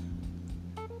 But,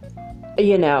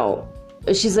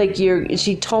 she's like,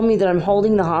 she told me that I'm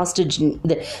holding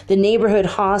the neighborhood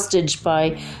hostage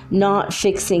by not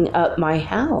fixing up my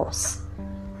house.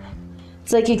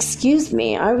 It's like, excuse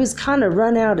me, I was kind of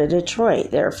run out of Detroit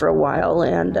there for a while,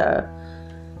 and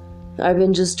I've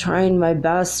been just trying my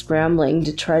best, scrambling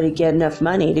to try to get enough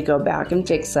money to go back and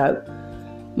fix up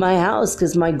my house,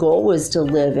 because my goal was to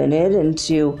live in it and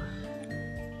to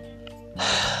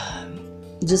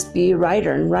just be a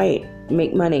writer and write,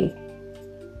 make money.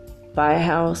 Buy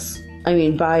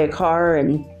a car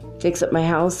and fix up my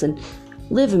house and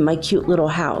live in my cute little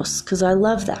house, because I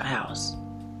love that house.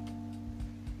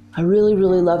 I really,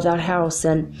 really love that house.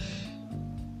 And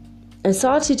I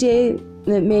saw today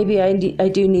that maybe I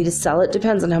do need to sell it.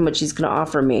 Depends on how much she's going to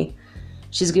offer me.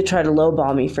 She's going to try to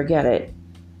lowball me. Forget it.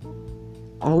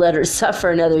 I'll let her suffer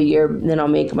another year, then I'll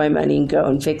make my money and go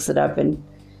and fix it up.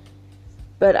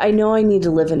 But I know I need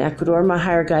to live in Ecuador. My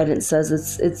higher guidance says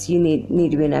it's you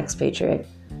need to be an expatriate.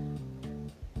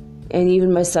 And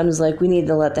even my son was like, we need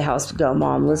to let the house go,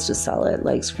 Mom. Let's just sell it.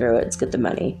 Like, screw it. Let's get the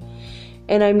money.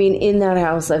 And I mean, in that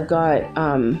house, I've got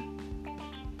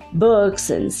books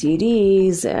and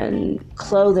CDs and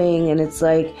clothing. And it's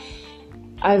like,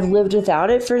 I've lived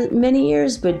without it for many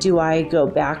years, but do I go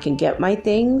back and get my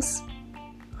things?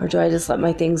 Or do I just let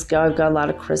my things go? I've got a lot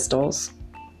of crystals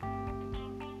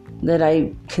that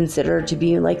I consider to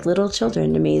be like little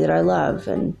children to me that I love.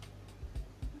 And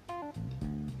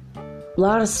a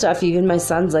lot of stuff, even my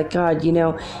son's like, God,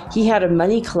 he had a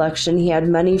money collection. He had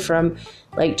money from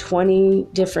like 20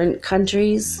 different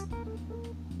countries,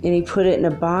 and he put it in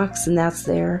a box, and that's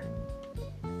there.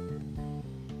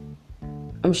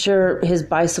 I'm sure his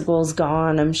bicycle's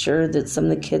gone. I'm sure that some of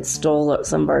the kids stole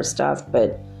some of our stuff,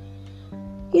 but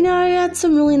I had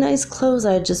some really nice clothes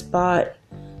I had just bought.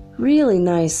 Really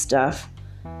nice stuff.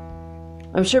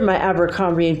 I'm sure my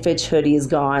Abercrombie & Fitch hoodie is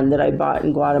gone that I bought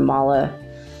in Guatemala.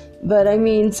 But I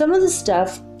mean, some of the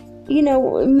stuff,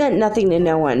 it meant nothing to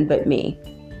no one but me.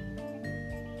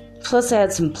 Plus, I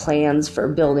had some plans for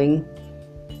building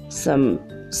some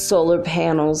solar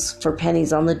panels for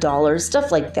pennies on the dollar,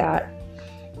 stuff like that.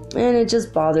 And it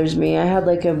just bothers me. I had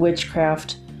like a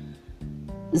witchcraft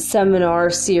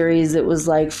seminar series. It was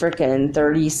like frickin'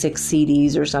 36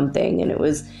 CDs or something, and it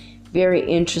was very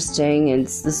interesting. And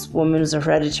this woman was a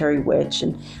hereditary witch,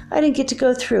 and I didn't get to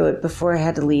go through it before I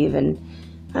had to leave. And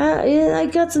I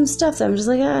got some stuff that I'm just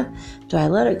like, do I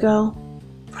let it go?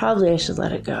 Probably I should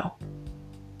let it go.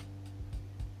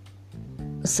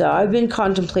 So I've been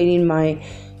contemplating my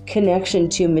connection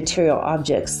to material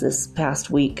objects this past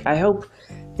week. I hope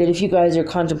that if you guys are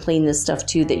contemplating this stuff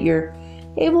too, that you're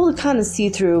able to kind of see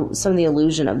through some of the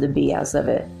illusion of the BS of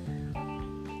it.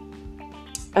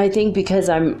 I think because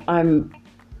I'm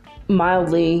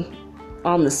mildly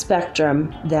on the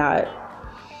spectrum, that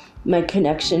my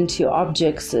connection to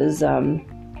objects is a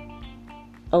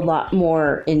lot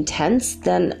more intense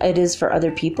than it is for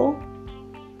other people.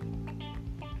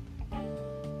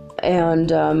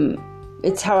 And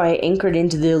it's how I anchored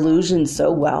into the illusion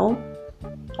so well.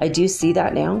 I do see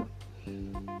that now.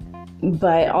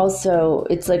 But also,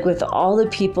 it's like with all the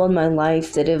people in my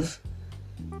life that have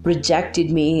rejected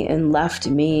me and left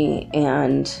me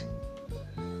and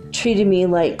treated me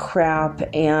like crap,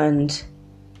 and,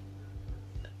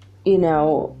 you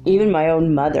know, even my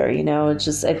own mother, you know, it's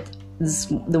just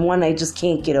the one I just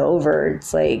can't get over.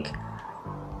 It's like,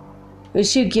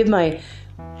 she'd give my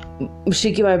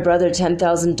brother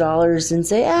 $10,000 and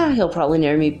say, he'll probably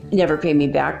never pay me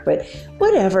back, but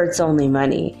whatever, it's only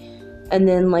money. And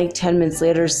then like 10 minutes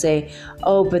later say,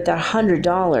 oh, but that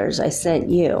 $100 I sent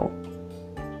you.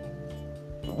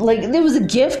 Like, it was a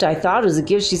gift. I thought it was a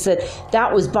gift. She said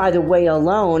that was by the way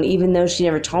alone, even though she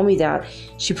never told me that.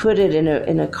 She put it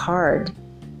in a card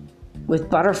with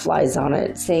butterflies on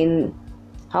it, saying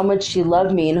how much she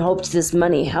loved me and hoped this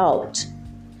money helped.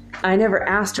 I never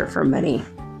asked her for money.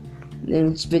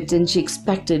 But then she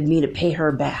expected me to pay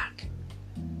her back.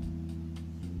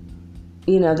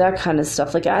 You know, that kind of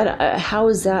stuff. Like, how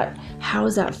is that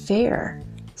fair?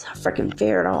 It's not freaking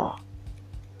fair at all.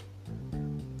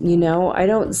 You know, I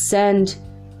don't send,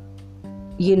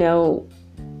 you know,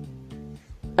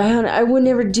 I would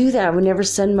never do that. I would never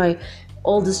send my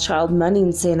oldest child money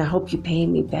and saying, I hope you pay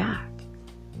me back.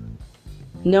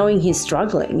 Knowing he's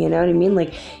struggling, you know what I mean?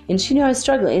 Like, and she knew I was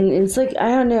struggling. And it's like, I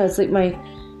don't know, it's like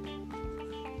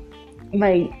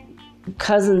my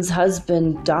cousin's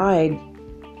husband died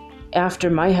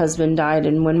after my husband died.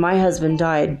 And when my husband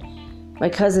died, my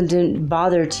cousin didn't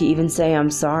bother to even say I'm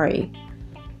sorry,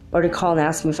 or to call and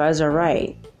ask me if I was all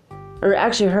right. Or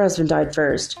actually, her husband died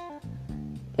first.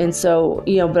 And so,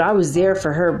 you know, but I was there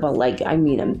for her. But like, I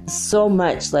mean, I'm so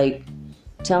much, like,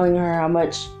 telling her how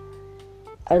much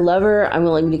I love her. I'm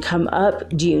willing to come up.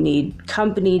 Do you need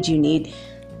company? Do you need,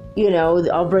 you know,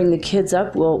 I'll bring the kids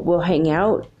up. We'll hang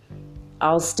out.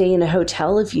 I'll stay in a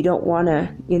hotel if you don't want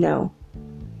to, you know,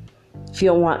 if you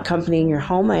don't want company in your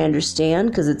home. I understand,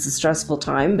 because it's a stressful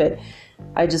time, but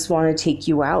I just want to take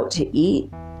you out to eat,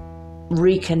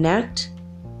 reconnect,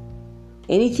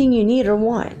 anything you need or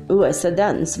want. Ooh, I said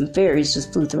that and some fairies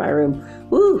just flew through my room.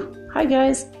 Ooh, hi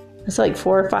guys. It's like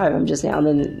 4 or 5 of them just now,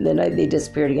 and then they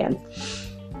disappeared again.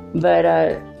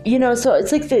 But, you know, so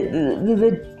it's like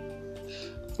the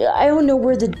I don't know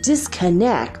where the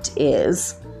disconnect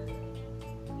is.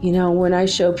 You know, when I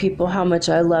show people how much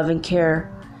I love and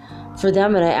care for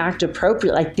them, and I act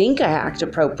appropriately, I think I act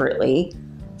appropriately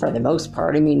for the most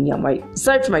part. I mean, you know,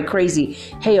 aside from my crazy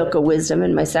Heyoka wisdom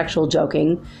and my sexual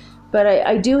joking, but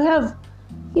I do have,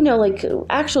 you know, like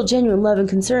actual genuine love and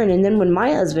concern. And then when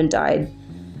my husband died,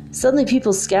 suddenly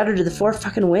people scattered to the 4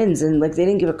 fucking winds, and like they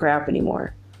didn't give a crap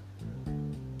anymore.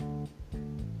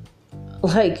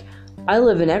 Like, I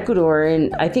live in Ecuador,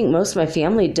 and I think most of my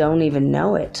family don't even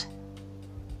know it.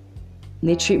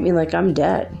 They treat me like I'm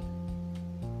dead.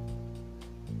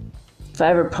 If I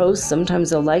ever post,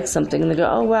 sometimes they'll like something and they go,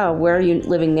 oh wow, where are you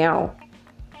living now?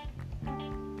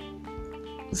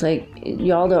 It's like,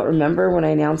 y'all don't remember when I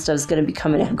announced I was going to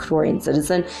become an Ecuadorian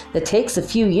citizen? That takes a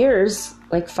few years,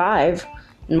 like 5.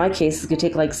 In my case, it's going to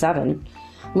take like 7.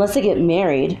 Unless I get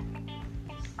married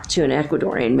to an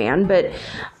Ecuadorian man. But,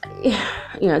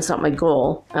 you know, it's not my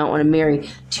goal. I don't want to marry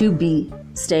to be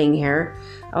staying here.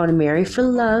 I want to marry for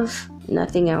love.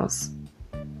 Nothing else.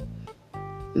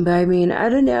 But I mean, I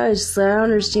don't know. I don't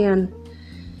understand.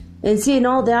 And seeing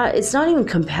all that, it's not even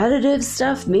competitive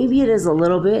stuff. Maybe it is a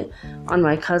little bit on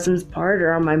my cousin's part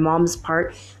or on my mom's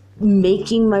part,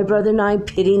 making my brother and I,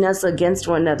 pitting us against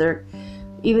one another.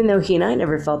 Even though he and I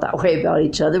never felt that way about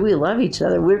each other. We love each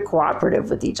other. We're cooperative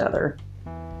with each other.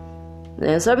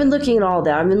 And so I've been looking at all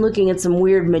that. I've been looking at some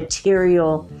weird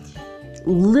material,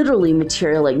 literally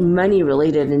material, like money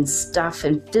related and stuff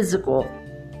and physical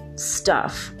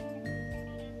stuff.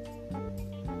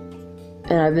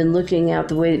 And I've been looking at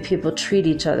the way that people treat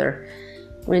each other.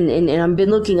 And I've been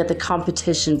looking at the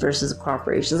competition versus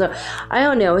cooperation. So I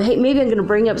don't know. Hey, maybe I'm going to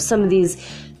bring up some of these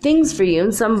things for you,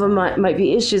 and some of them might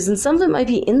be issues, and some of them might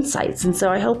be insights. And so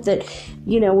I hope that,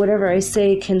 whatever I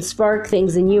say can spark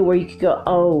things in you where you could go,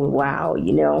 oh, wow,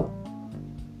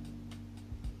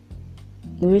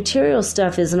 the material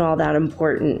stuff isn't all that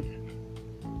important.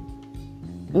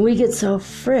 We get so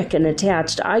frickin'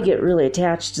 attached. I get really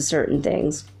attached to certain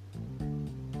things.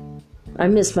 I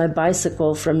miss my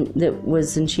bicycle that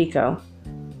was in Chico.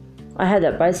 I had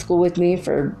that bicycle with me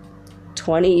for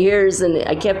 20 years, and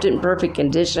I kept it in perfect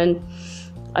condition.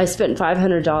 I spent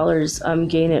 $500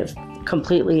 getting it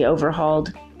completely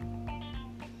overhauled.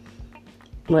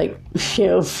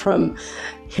 From,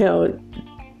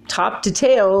 top to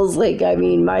tails.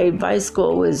 My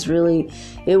bicycle was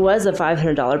it was a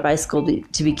 $500 bicycle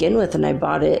to begin with, and I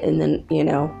bought it in the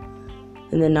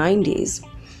 90s.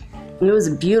 And it was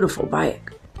a beautiful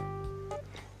bike.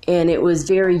 And it was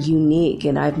very unique,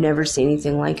 and I've never seen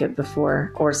anything like it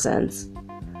before or since.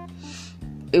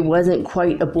 It wasn't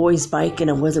quite a boy's bike, and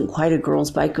it wasn't quite a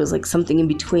girl's bike. It was like something in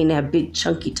between. It had big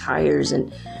chunky tires,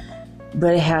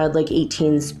 but it had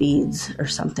 18 speeds or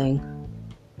something.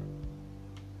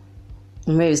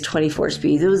 Maybe it was 24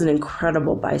 speeds. It was an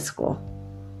incredible bicycle.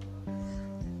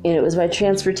 And it was my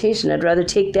transportation. I'd rather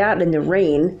take that in the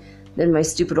rain than my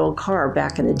stupid old car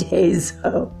back in the day.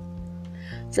 So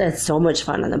I had so much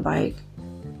fun on the bike.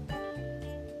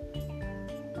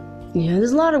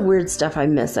 There's a lot of weird stuff I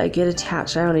miss. I get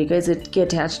attached. I don't know, you guys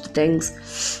get attached to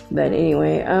things. But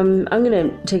anyway, I'm going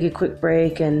to take a quick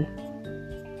break, and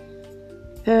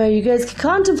you guys can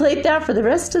contemplate that for the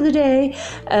rest of the day,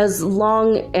 as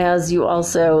long as you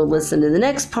also listen to the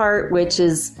next part, which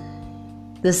is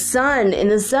the sun.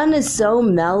 And the sun is so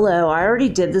mellow. I already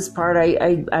did this part.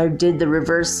 I did the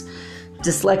reverse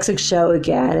dyslexic show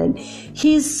again, and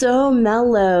he's so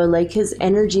mellow. His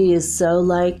energy is so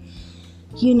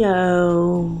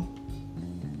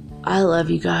I love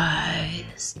you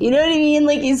guys. You know what I mean?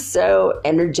 He's so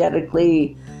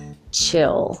energetically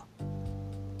chill.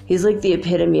 He's the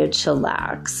epitome of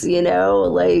chillax,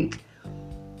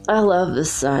 I love the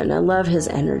sun. I love his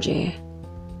energy.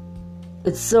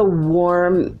 It's so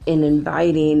warm and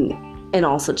inviting, and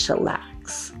also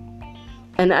chillax.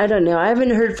 And I don't know, I haven't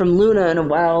heard from Luna in a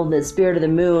while, the spirit of the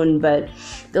moon, but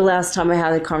the last time I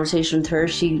had a conversation with her,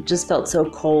 she just felt so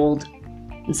cold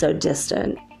and so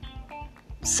distant.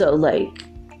 So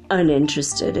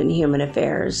uninterested in human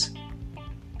affairs.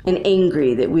 And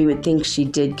angry that we would think she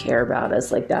did care about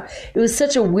us like that. It was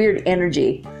such a weird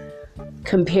energy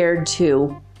compared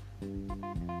to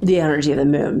the energy of the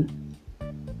moon.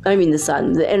 I mean the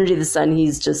sun. The energy of the sun,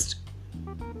 he's just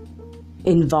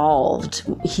involved.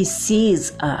 He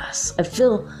sees us. I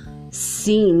feel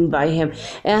seen by him.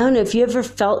 And I don't know if you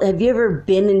have you ever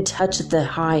been in touch with the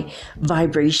high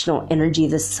vibrational energy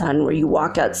of the sun, where you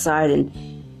walk outside and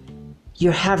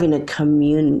you're having a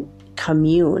commune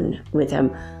with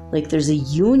him. There's a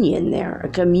union there, a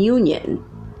communion.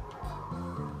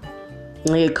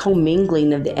 A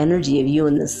commingling of the energy of you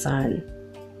and the sun.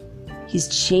 He's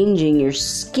changing your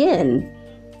skin,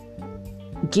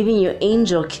 giving you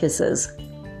angel kisses,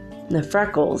 the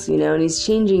freckles, and he's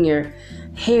changing your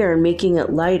hair and making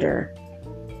it lighter.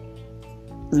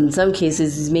 In some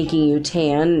cases, he's making you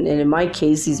tan, and in my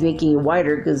case, he's making you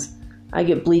whiter, because I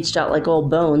get bleached out like old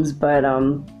bones, but I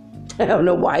don't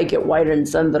know why I get whiter in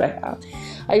some, but I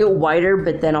get whiter,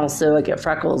 but then also I get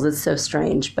freckles. It's so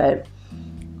strange, but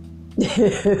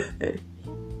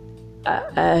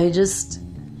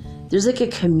there's a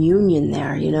communion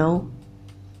there,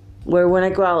 where when I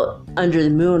go out under the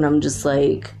moon, I'm just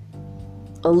a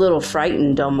little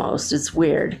frightened almost. It's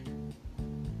weird.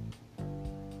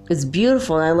 It's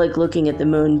beautiful, and I like looking at the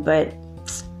moon, but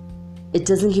it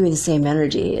doesn't give me the same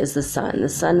energy as the sun. The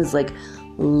sun is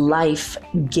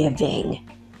life-giving.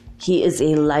 He is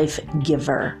a life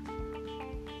giver.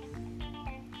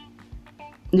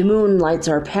 The moon lights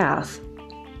our path,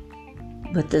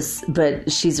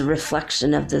 but she's a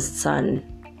reflection of the sun,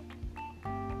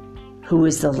 who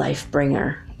is the life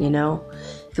bringer,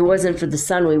 If it wasn't for the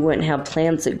sun, we wouldn't have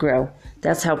plants that grow.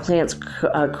 That's how plants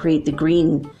create the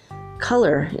green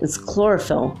color. It's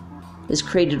chlorophyll. Is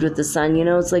created with the sun.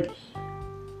 It's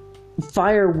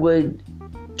firewood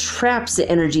traps the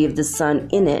energy of the sun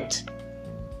in it.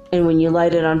 And when you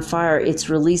light it on fire, it's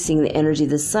releasing the energy of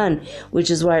the sun,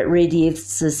 which is why it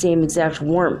radiates the same exact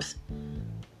warmth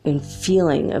and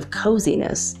feeling of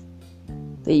coziness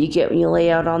that you get when you lay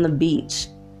out on the beach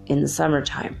in the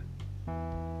summertime.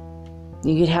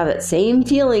 You could have that same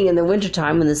feeling in the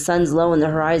wintertime when the sun's low in the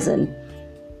horizon,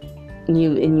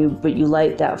 but you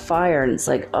light that fire, and it's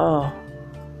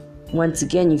once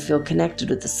again you feel connected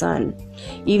with the sun.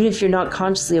 Even if you're not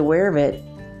consciously aware of it,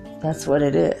 that's what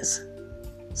it is.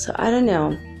 So I don't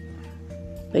know.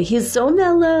 But he's so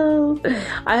mellow.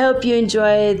 I hope you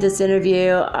enjoyed this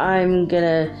interview. I'm going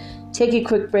to take a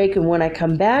quick break, and when I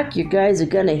come back, you guys are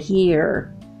going to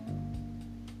hear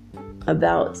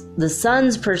about the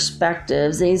sun's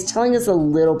perspectives, and he's telling us a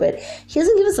little bit. He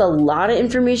doesn't give us a lot of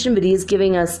information, but he's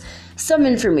giving us some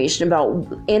information about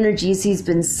energies he's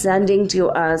been sending to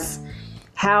us,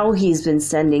 how he's been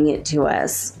sending it to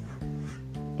us,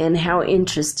 and how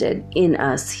interested in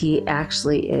us he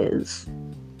actually is.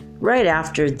 Right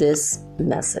after this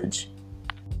message.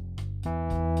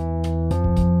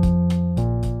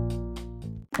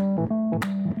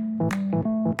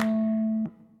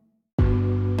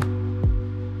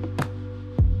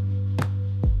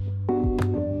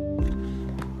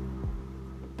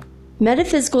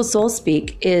 Metaphysical Soul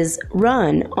Speak is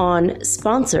run on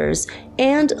sponsors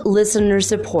and listener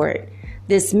support.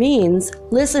 This means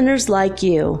listeners like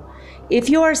you. If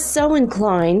you are so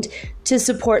inclined to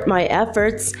support my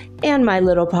efforts and my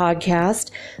little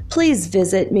podcast, please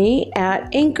visit me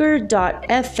at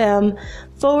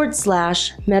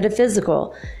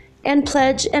anchor.fm/metaphysical and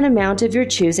pledge an amount of your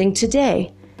choosing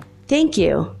today. Thank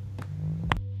you.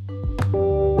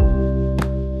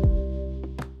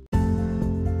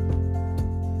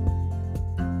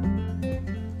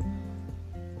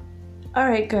 All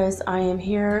right, guys, I am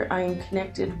here. I am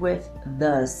connected with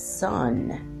the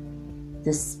sun,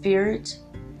 the spirit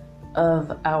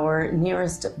of our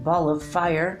nearest ball of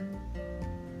fire,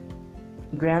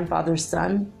 grandfather's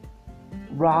sun,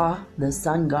 Ra, the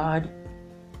sun god,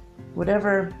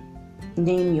 whatever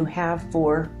name you have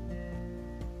for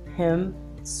him,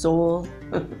 soul,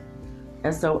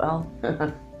 S-O-L.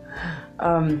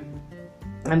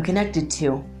 I'm connected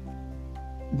to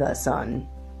the sun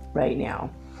right now.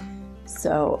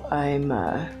 So I'm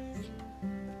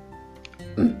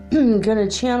gonna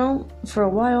channel for a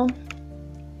while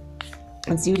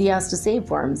and see what he has to say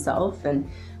for himself and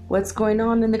what's going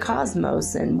on in the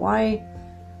cosmos and why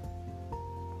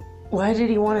did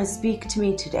he want to speak to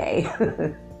me today.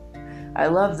 I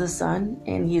love the sun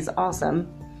and he's awesome,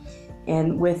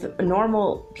 and with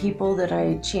normal people that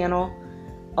I channel,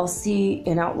 I'll see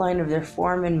an outline of their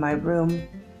form in my room.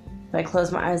 If I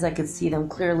close my eyes, I could see them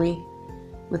clearly.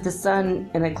 With the sun,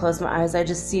 and I close my eyes, I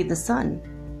just see the sun.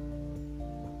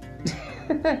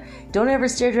 Don't ever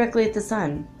stare directly at the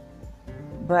sun.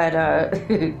 But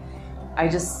I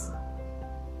just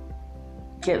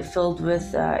get filled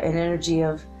with an energy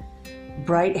of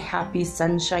bright, happy,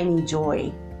 sunshiny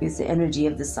joy is the energy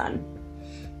of the sun.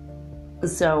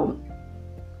 So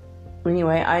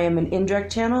anyway, I am an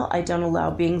indirect channel. I don't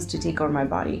allow beings to take over my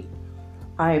body.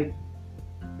 I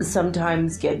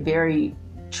sometimes get very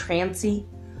trancy.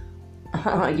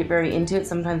 I get very into it.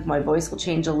 Sometimes my voice will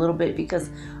change a little bit because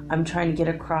I'm trying to get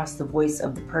across the voice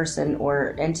of the person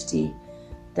or entity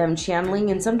that I'm channeling,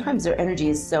 and sometimes their energy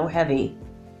is so heavy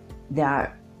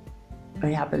that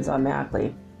it happens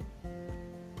automatically.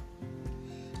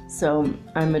 So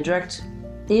I'm a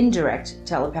indirect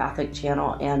telepathic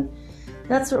channel, and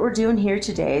that's what we're doing here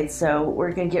today. So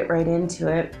we're going to get right into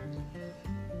it.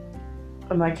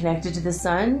 Am I connected to the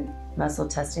sun? Muscle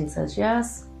testing says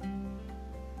yes.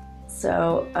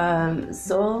 So,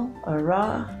 Soul or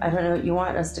Ra, I don't know what you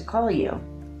want us to call you.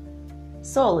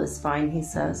 Soul is fine, he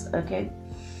says. Okay.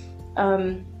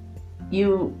 Do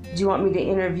you want me to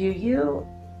interview you?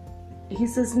 He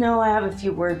says, no, I have a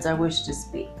few words I wish to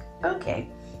speak. Okay,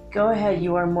 go ahead.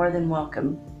 You are more than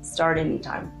welcome. Start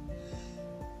anytime.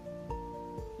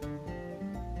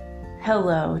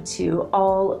 Hello to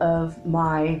all of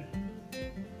my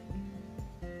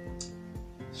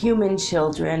human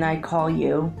children, I call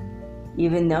you.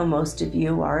 Even though most of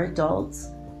you are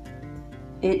adults,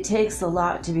 it takes a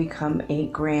lot to become a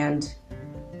grand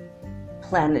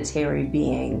planetary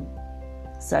being,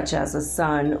 such as a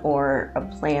sun or a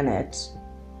planet.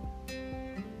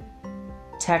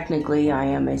 Technically, I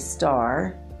am a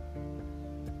star,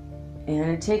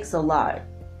 and it takes a lot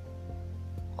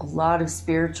of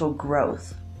spiritual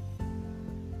growth.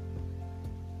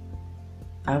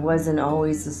 I wasn't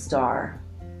always a star.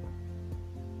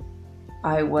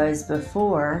 I was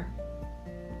before,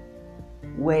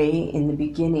 way in the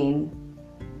beginning.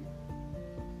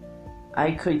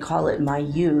 I could call it my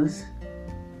youth.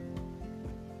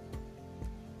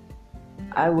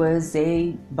 I was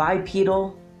a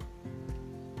bipedal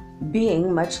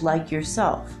being, much like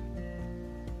yourself.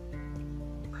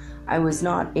 I was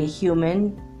not a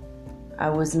human. I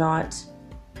was not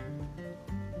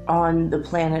on the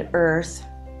planet Earth,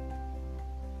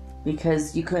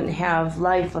 because you couldn't have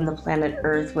life on the planet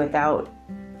Earth without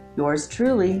yours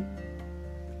truly.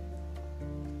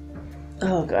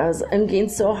 Oh, guys, I'm getting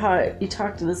so hot. You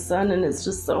talk to the sun and it's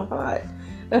just so hot.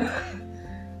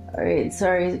 All right,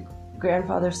 sorry,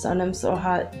 grandfather, son, I'm so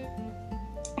hot.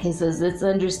 He says, it's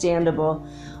understandable.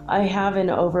 I have an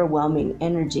overwhelming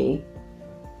energy,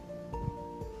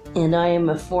 and I am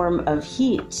a form of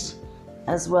heat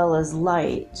as well as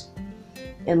light.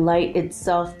 And light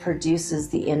itself produces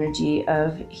the energy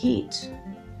of heat.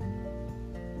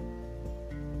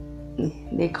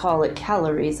 They call it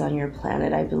calories on your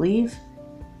planet, I believe.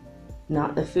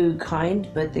 Not the food kind,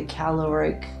 but the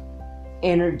caloric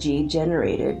energy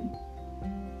generated.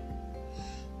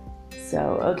 So,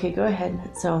 okay, go ahead.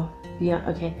 So, yeah,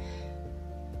 okay.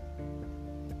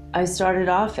 I started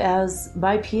off as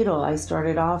bipedal. I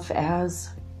started off as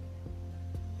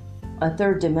a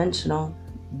third dimensional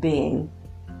being,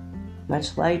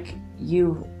 much like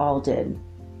you all did.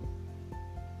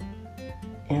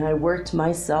 And I worked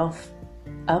myself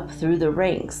up through the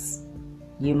ranks,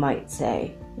 you might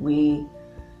say. We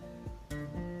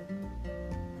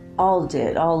all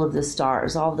did. All of the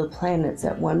stars, all the planets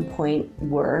at one point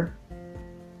were,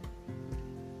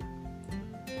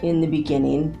 in the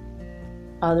beginning,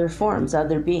 other forms,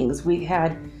 other beings. We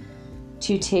had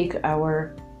to take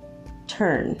our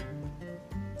turn.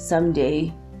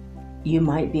 Someday you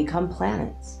might become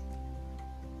planets.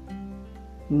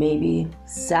 Maybe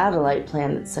satellite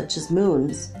planets such as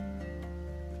moons.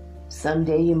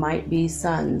 Someday you might be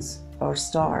suns or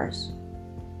stars.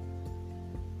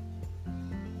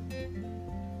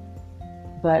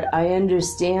 But I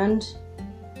understand,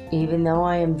 even though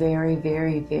I am very,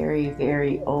 very, very,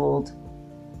 very old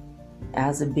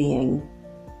as a being,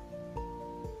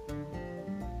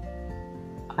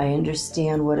 I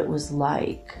understand what it was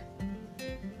like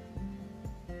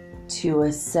to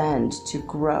ascend, to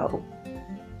grow,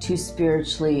 to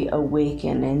spiritually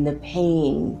awaken, and the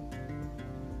pain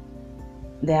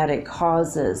that it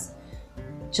causes,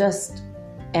 just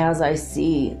as I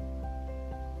see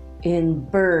in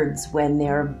birds when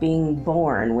they're being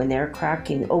born, when they're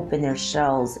cracking open their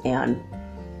shells and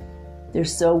they're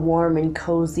so warm and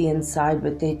cozy inside,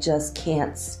 but they just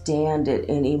can't stand it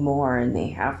anymore and they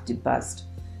have to bust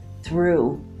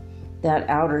through that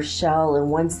outer shell.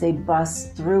 And once they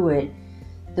bust through it,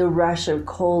 the rush of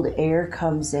cold air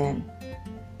comes in,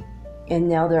 and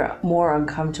now they're more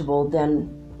uncomfortable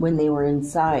than when they were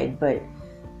inside, but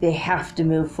they have to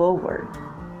move forward.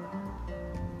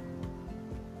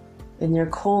 And they're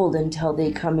cold until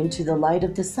they come into the light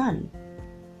of the sun.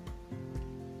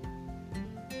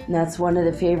 And that's one of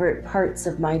the favorite parts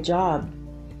of my job,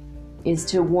 is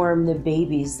to warm the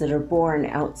babies that are born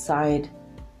outside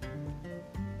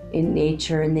in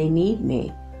nature, and they need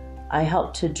me. I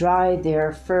help to dry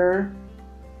their fur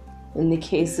in the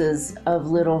cases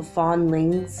of little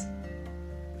fawnlings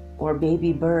or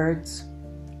baby birds,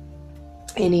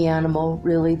 any animal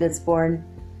really that's born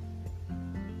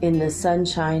in the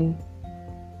sunshine.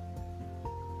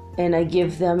 And I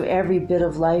give them every bit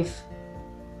of life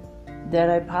that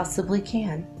I possibly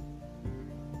can.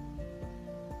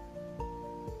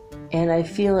 And I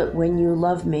feel it when you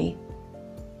love me,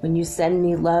 when you send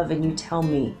me love and you tell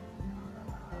me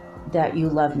that you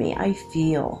love me. I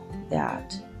feel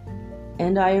that.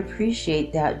 And I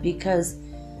appreciate that, because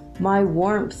my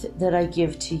warmth that I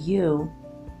give to you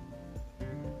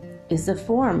is a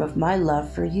form of my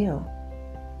love for you.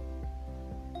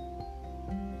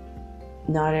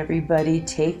 Not everybody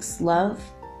takes love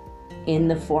in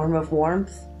the form of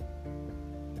warmth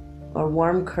or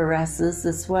warm caresses.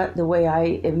 That's the way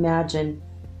I imagine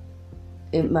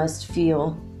it must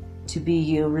feel to be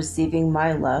you receiving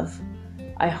my love.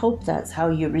 I hope that's how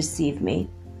you receive me.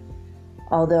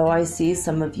 Although I see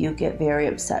some of you get very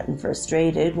upset and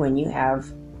frustrated when you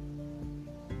have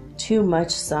too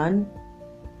much sun.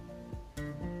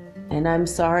 And I'm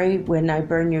sorry when I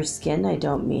burn your skin. I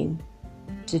don't mean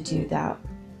to do that.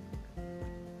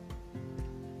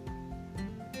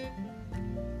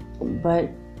 But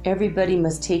everybody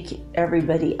must take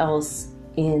everybody else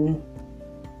in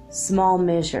small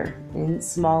measure, in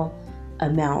small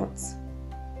amounts.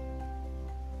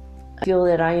 I feel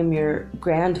that I am your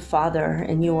grandfather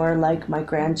and you are like my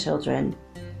grandchildren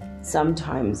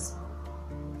sometimes.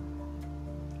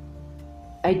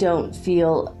 I don't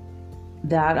feel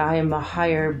that I am a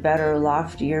higher, better,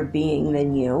 loftier being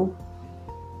than you,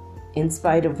 in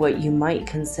spite of what you might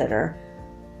consider,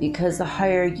 because the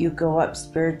higher you go up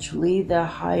spiritually, the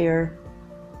higher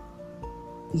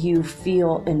you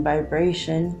feel in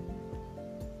vibration,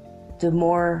 the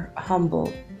more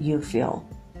humble you feel.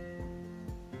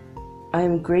 I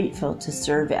am grateful to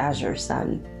serve as your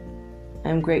son.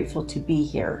 I'm grateful to be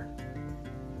here.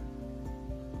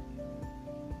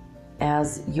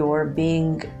 as your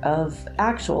being of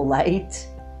actual light.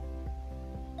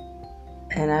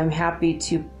 And I'm happy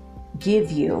to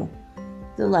give you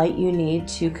the light you need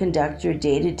to conduct your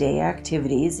day-to-day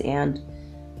activities. And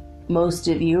most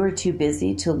of you are too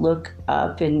busy to look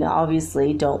up, and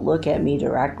obviously don't look at me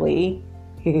directly.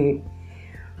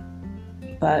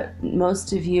 But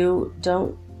most of you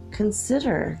don't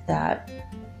consider that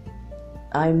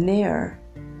I'm there.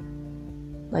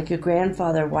 Like a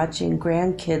grandfather watching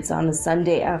grandkids on a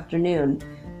Sunday afternoon,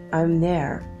 I'm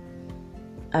there.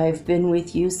 I've been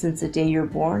with you since the day you're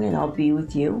born, and I'll be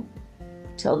with you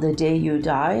till the day you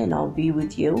die, and I'll be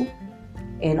with you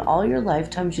in all your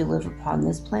lifetimes you live upon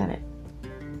this planet.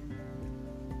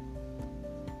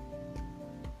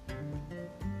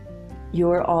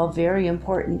 You're all very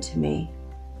important to me.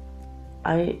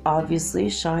 I obviously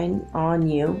shine on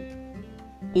you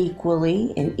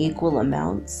equally in equal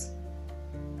amounts.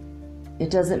 It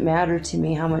doesn't matter to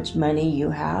me how much money you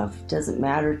have. It doesn't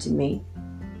matter to me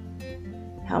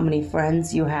how many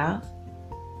friends you have,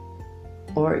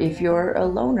 or if you're a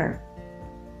loner.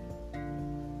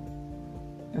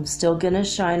 I'm still going to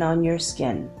shine on your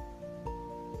skin.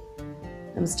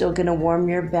 I'm still going to warm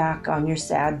your back on your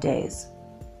sad days.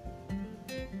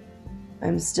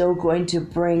 I'm still going to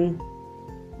bring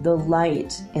the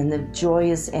light and the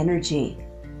joyous energy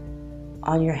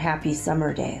on your happy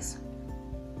summer days.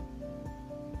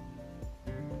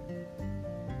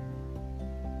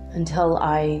 Until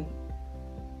I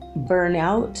burn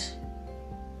out,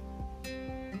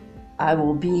 I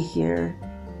will be here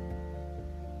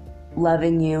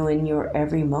loving you in your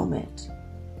every moment.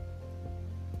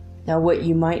 Now, what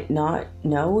you might not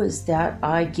know is that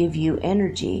I give you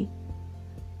energy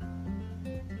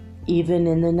even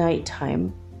in the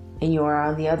nighttime, and you are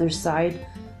on the other side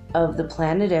of the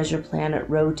planet as your planet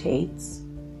rotates.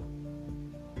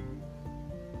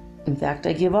 In fact,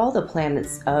 I give all the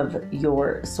planets of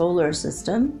your solar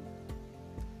system.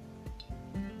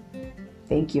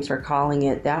 Thank you for calling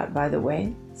it that, by the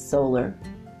way, solar.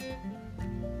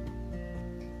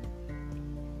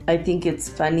 I think it's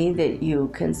funny that you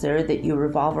consider that you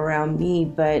revolve around me,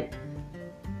 but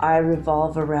I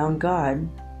revolve around God.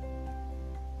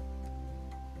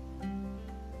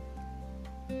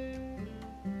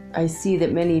 I see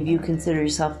that many of you consider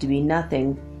yourself to be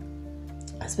nothing,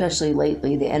 especially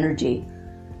lately. The energy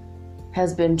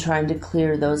has been trying to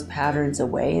clear those patterns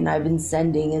away, and I've been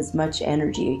sending as much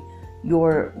energy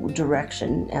your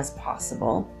direction as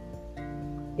possible.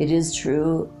 It is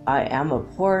true, I am a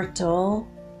portal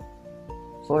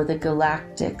for the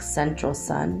galactic central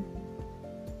sun.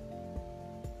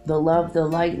 The love, the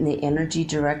light, and the energy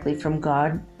directly from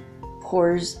God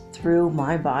pours through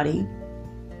my body,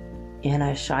 and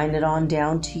I shine it on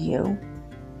down to you.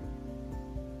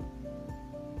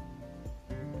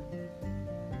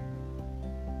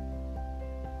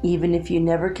 Even if you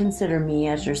never consider me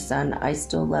as your son, I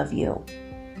still love you.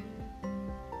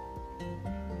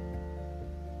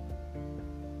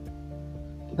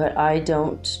 But I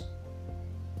don't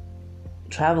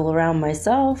travel around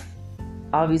myself.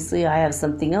 Obviously, I have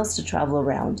something else to travel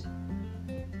around.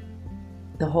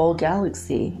 The whole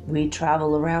galaxy, we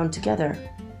travel around together.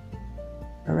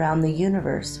 Around the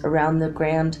universe, around the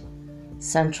grand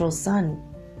central sun.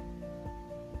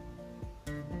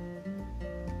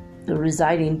 The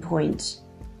residing point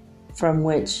from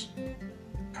which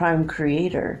Prime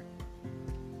Creator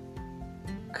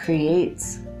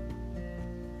creates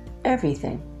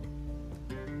everything.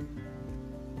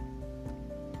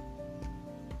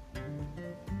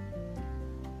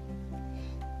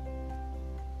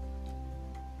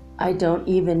 I don't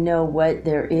even know what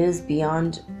there is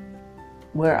beyond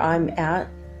where I'm at.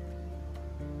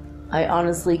 I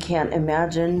honestly can't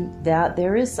imagine that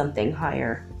there is something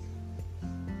higher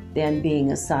than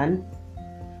being a son,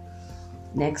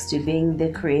 next to being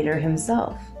the Creator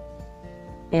himself.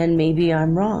 And maybe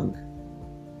I'm wrong.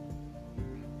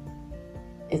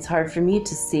 It's hard for me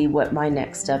to see what my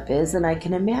next step is, and I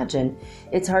can imagine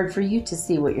it's hard for you to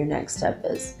see what your next step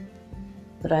is.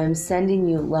 But I'm sending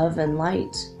you love and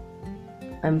light.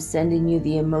 I'm sending you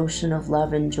the emotion of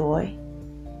love and joy.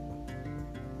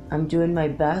 I'm doing my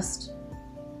best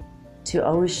to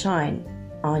always shine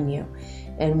on you.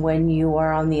 And when you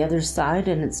are on the other side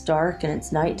and it's dark and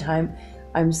it's nighttime,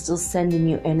 I'm still sending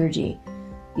you energy.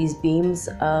 These beams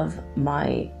of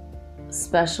my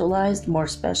more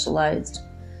specialized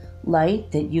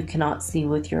light that you cannot see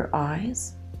with your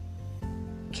eyes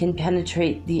can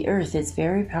penetrate the earth. It's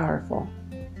very powerful.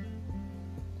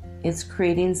 It's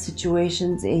creating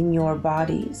situations in your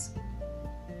bodies.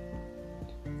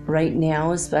 Right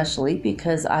now, especially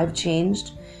because I've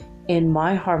changed in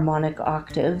my harmonic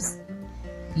octaves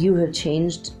You have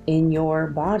changed in your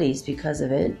bodies because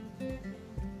of it.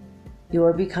 You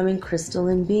are becoming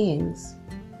crystalline beings.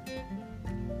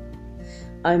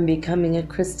 I'm becoming a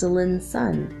crystalline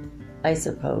sun, I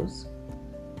suppose.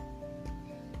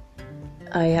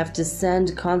 I have to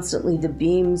send constantly the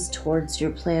beams towards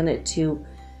your planet to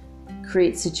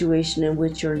create a situation in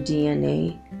which your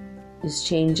DNA is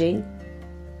changing.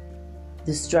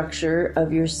 The structure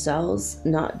of your cells,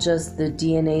 not just the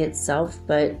DNA itself,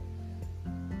 but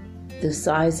the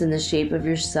size and the shape of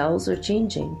your cells are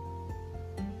changing.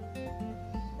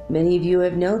 Many of you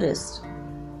have noticed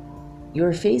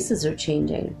your faces are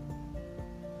changing.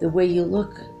 The way you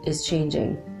look is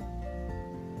changing.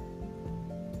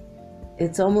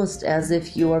 It's almost as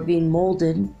if you are being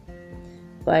molded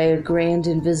by a grand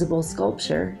invisible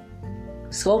sculptor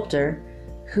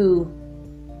who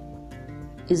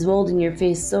is molding your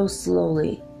face so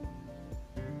slowly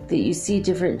that you see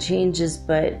different changes,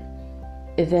 but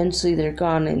eventually they're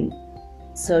gone, and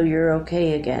so you're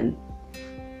okay again.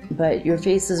 But your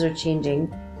faces are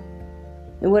changing.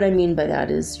 And what I mean by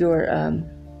that is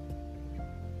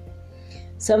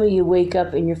some of you wake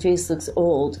up and your face looks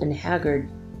old and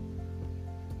haggard,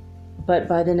 but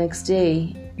by the next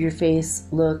day, your face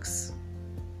looks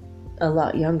a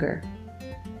lot younger.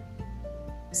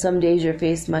 Some days your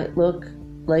face might look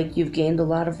like you've gained a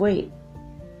lot of weight,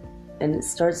 and it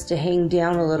starts to hang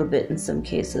down a little bit in some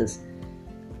cases.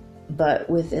 But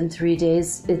within 3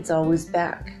 days, it's always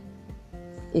back,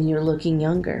 and you're looking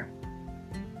younger.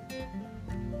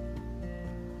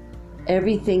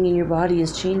 Everything in your body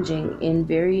is changing in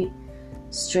very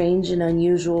strange and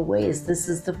unusual ways. This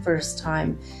is the first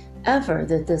time ever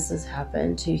that this has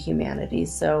happened to humanity,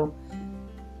 so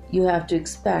you have to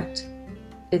expect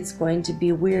it's going to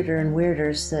be weirder and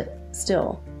weirder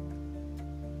still.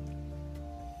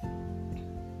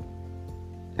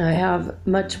 I have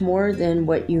much more than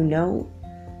what you know,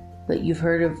 but you've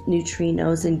heard of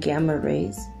neutrinos and gamma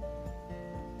rays.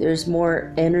 There's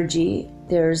more energy.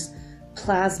 There's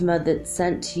plasma that's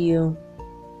sent to you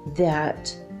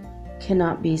that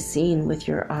cannot be seen with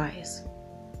your eyes.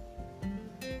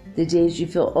 The days you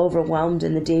feel overwhelmed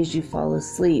and the days you fall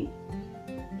asleep,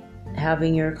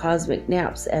 having your cosmic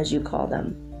naps, as you call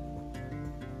them.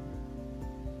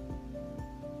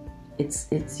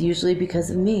 It's usually because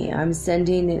of me. I'm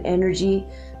sending an energy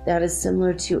that is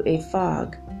similar to a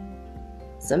fog,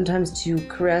 sometimes to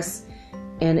caress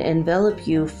and envelop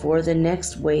you for the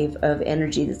next wave of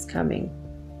energy that's coming.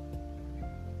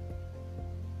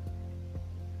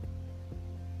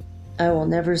 I will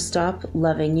never stop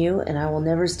loving you, and I will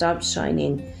never stop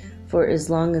shining for as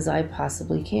long as I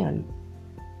possibly can.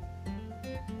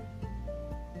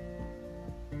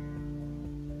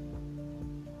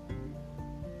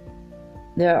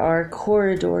 There are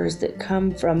corridors that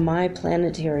come from my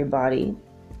planetary body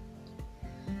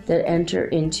that enter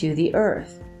into the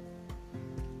earth.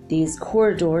 These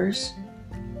corridors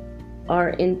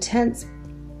are intense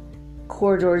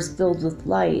corridors filled with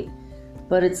light,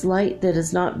 but it's light that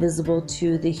is not visible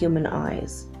to the human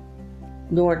eyes,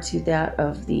 nor to that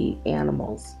of the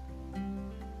animals.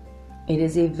 It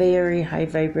is a very high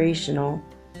vibrational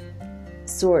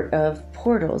sort of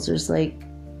portals. There's like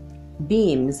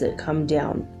beams that come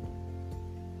down.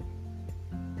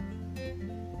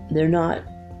 They're not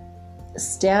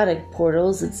static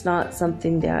portals. It's not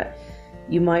something that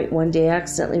you might one day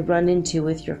accidentally run into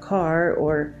with your car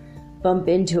or bump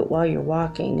into it while you're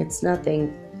walking. It's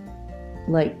nothing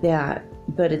like that,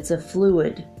 but it's a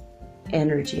fluid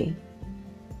energy.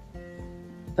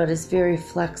 But it's very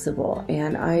flexible,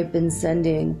 and I've been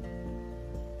sending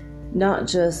not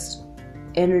just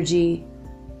energy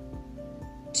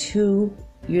to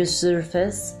your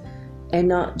surface and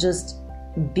not just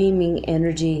beaming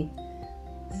energy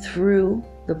through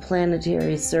the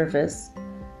planetary surface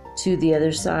to the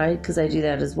other side, because I do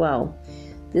that as well.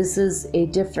 This is a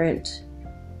different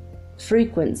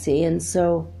frequency, and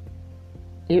so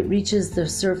it reaches the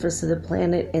surface of the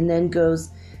planet and then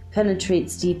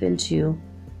penetrates deep into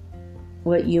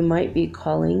what you might be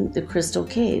calling the crystal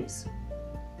caves.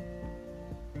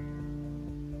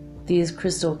 These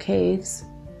crystal caves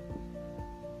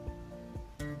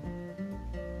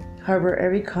harbor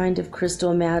every kind of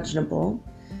crystal imaginable.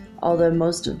 Although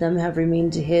most of them have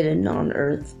remained hidden on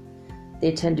Earth,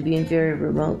 they tend to be in very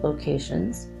remote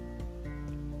locations.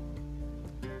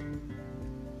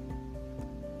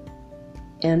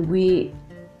 And we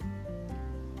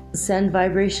send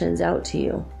vibrations out to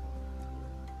you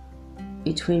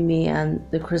between me and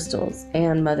the crystals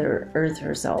and Mother Earth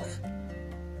herself.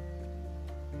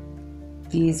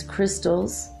 These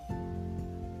crystals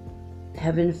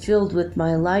have been filled with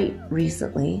my light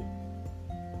recently,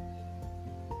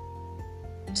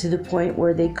 to the point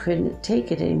where they couldn't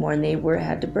take it anymore and they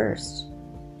had to burst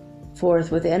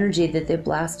forth with energy that they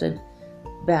blasted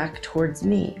back towards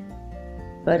me.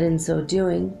 But in so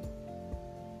doing,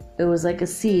 it was like a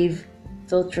sieve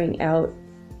filtering out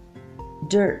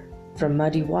dirt from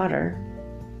muddy water.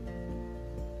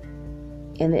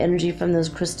 And the energy from those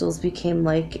crystals became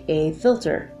like a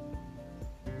filter.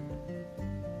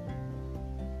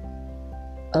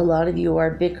 A lot of you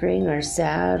are bickering or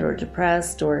sad or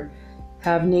depressed or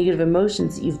have negative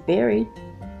emotions that you've buried.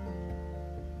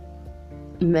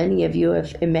 Many of you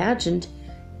have imagined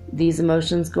these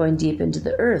emotions going deep into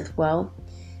the earth. Well,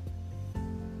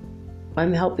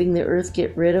 I'm helping the earth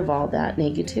get rid of all that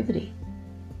negativity.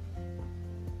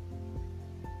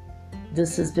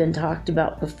 This has been talked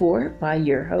about before by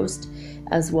your host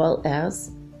as well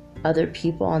as other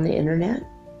people on the internet.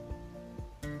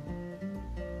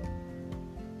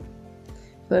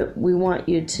 But we want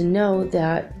you to know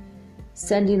that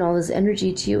sending all this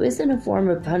energy to you isn't a form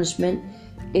of punishment.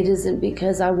 It isn't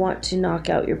because I want to knock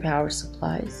out your power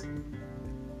supplies.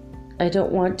 I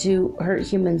don't want to hurt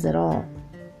humans at all.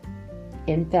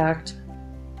 In fact,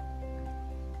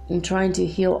 I'm trying to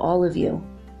heal all of you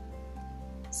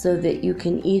so that you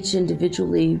can each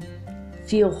individually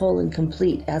feel whole and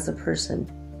complete as a person.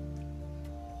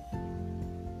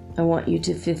 I want you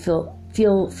to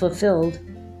feel fulfilled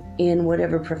in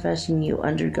whatever profession you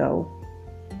undergo.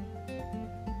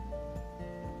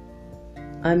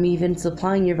 I'm even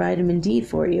supplying your vitamin D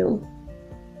for you.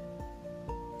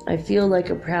 I feel like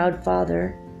a proud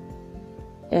father,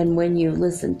 and when you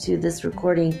listen to this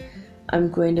recording,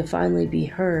 I'm going to finally be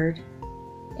heard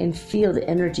and feel the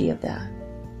energy of that.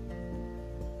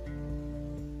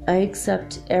 I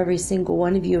accept every single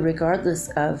one of you regardless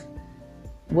of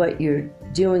what you're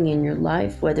doing in your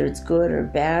life, whether it's good or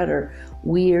bad or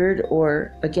weird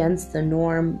or against the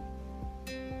norm.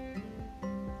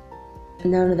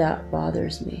 None of that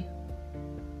bothers me.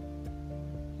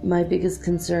 My biggest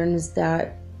concern is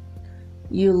that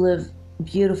you live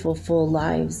beautiful, full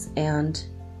lives and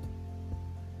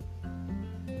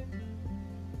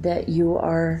that you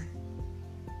are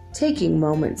taking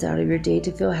moments out of your day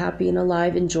to feel happy and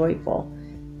alive and joyful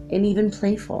and even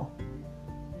playful.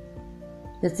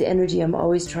 That's the energy I'm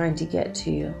always trying to get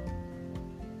to you.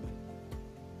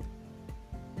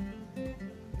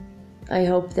 I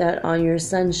hope that on your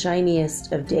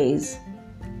sunshiniest of days,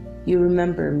 you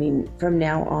remember me from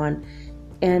now on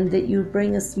and that you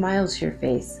bring a smile to your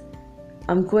face.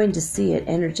 I'm going to see it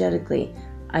energetically.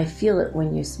 I feel it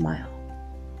when you smile.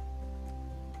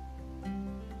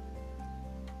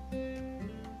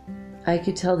 I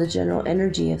could tell the general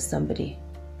energy of somebody.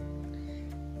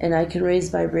 And I can raise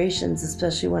vibrations,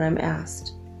 especially when I'm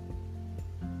asked.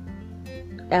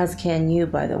 As can you,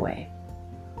 by the way.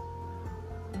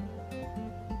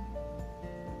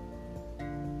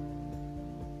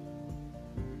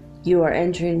 You are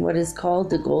entering what is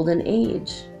called the golden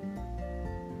age.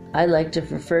 I like to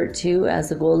refer to as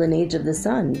the golden age of the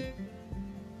sun.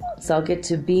 So I'll get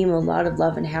to beam a lot of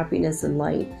love and happiness and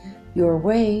light your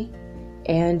way,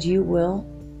 and you will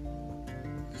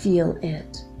feel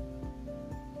it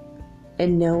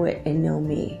and know it and know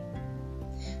me.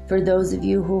 For those of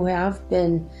you who have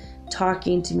been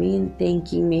talking to me and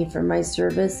thanking me for my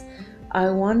service, I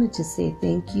wanted to say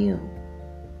thank you.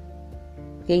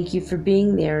 Thank you for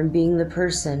being there and being the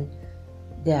person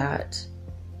that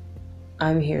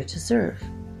I'm here to serve.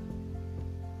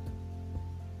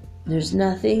 There's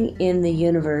nothing in the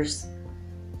universe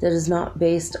that is not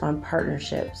based on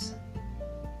partnerships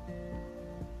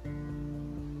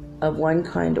of one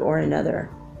kind or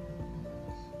another.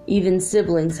 Even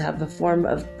siblings have a form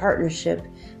of partnership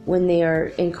when they are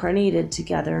incarnated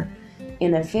together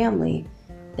in a family.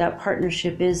 That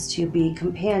partnership is to be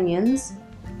companions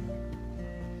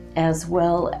as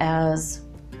well as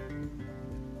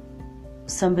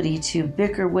somebody to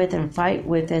bicker with and fight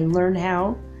with and learn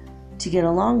how to get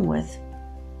along with.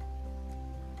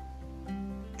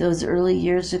 Those early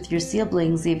years with your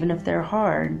siblings, even if they're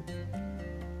hard,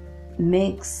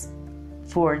 makes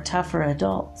for tougher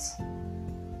adults.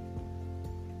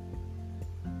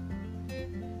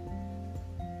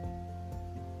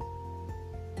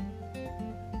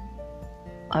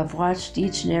 I've watched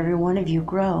each and every one of you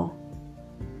grow.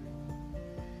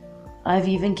 I've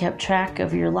even kept track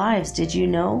of your lives. Did you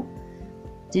know?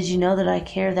 Did you know that I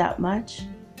care that much?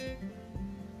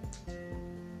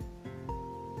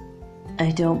 I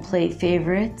don't play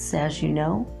favorites, as you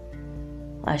know.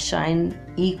 I shine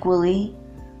equally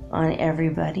on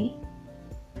everybody,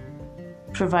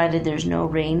 provided there's no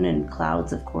rain and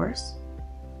clouds, of course.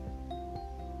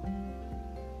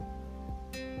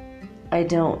 I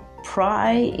don't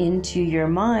pry into your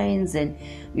minds and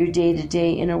your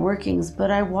day-to-day inner workings,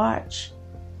 but I watch.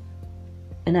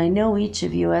 And I know each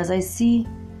of you as I see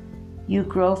you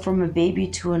grow from a baby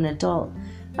to an adult.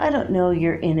 I don't know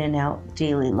your in and out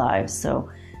daily lives, so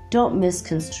don't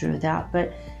misconstrue that.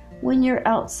 But when you're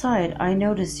outside, I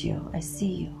notice you. I see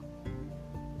you.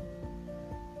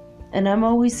 And I'm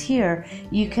always here.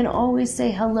 You can always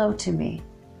say hello to me.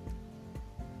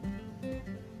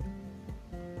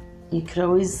 You could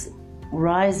always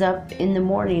rise up in the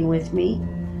morning with me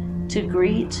to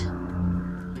greet.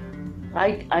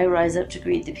 I rise up to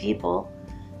greet the people.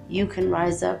 You can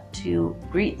rise up to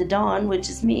greet the dawn, which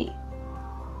is me.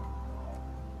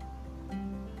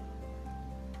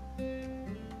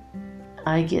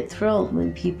 I get thrilled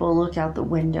when people look out the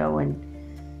window and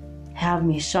have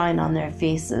me shine on their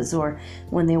faces, or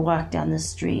when they walk down the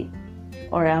street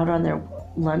or out on their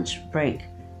lunch break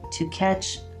to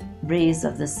catch rays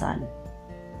of the sun.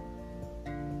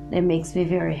 It makes me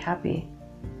very happy.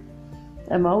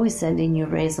 I'm always sending you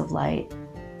rays of light.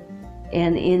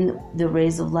 And in the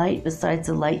rays of light, besides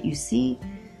the light you see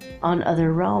on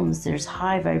other realms, there's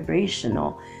high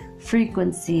vibrational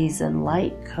frequencies and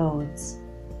light codes.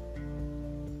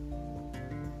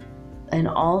 And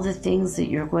all the things that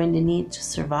you're going to need to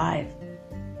survive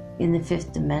in the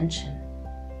fifth dimension.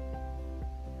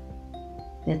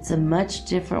 It's a much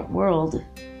different world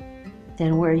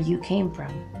than where you came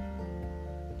from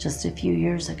just a few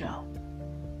years ago.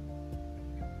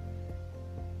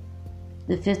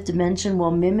 The fifth dimension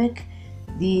will mimic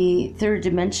the third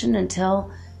dimension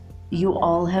until you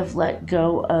all have let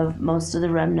go of most of the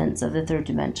remnants of the third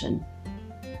dimension.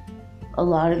 A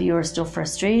lot of you are still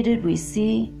frustrated. We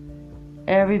see,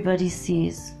 everybody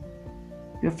sees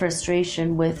your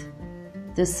frustration with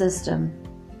the system,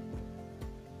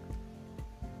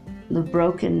 the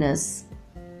brokenness,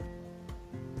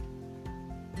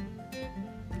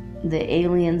 the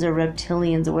aliens or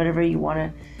reptilians or whatever you want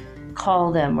to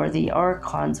call them, or the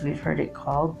archons we've heard it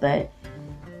called. But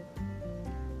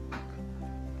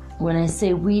when I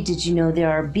say we, did you know there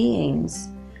are beings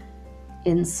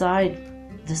inside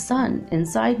the sun,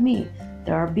 inside me?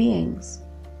 There are beings.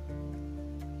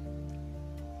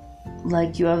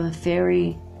 Like you have a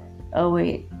fairy,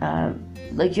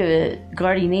 like you have a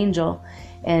guardian angel,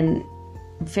 and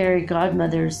fairy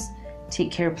godmothers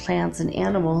take care of plants and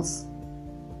animals.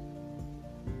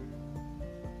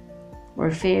 Or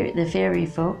the fairy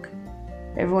folk.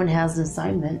 Everyone has an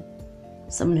assignment,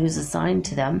 someone who's assigned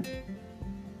to them.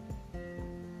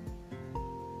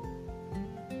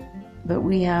 But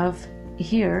we have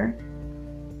here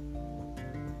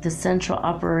the central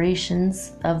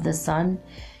operations of the sun,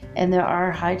 and there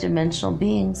are high dimensional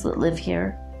beings that live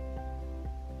here.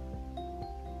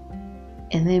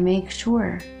 And they make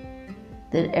sure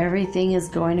that everything is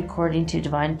going according to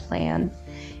divine plan,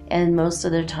 and most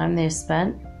of their time they've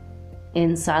spent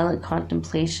in silent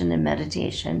contemplation and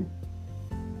meditation.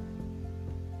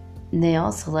 And they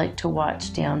also like to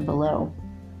watch down below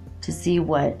to see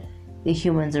what the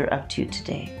humans are up to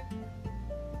today.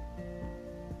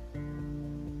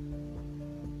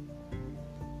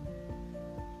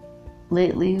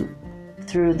 Lately,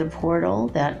 through the portal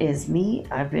that is me,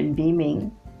 I've been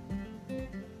beaming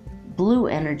blue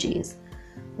energies,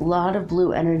 a lot of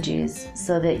blue energies,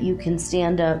 so that you can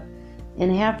stand up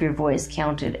and have your voice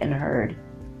counted and heard.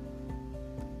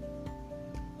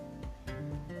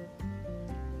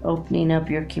 Opening up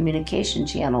your communication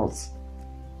channels.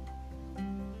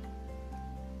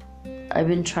 I've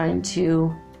been trying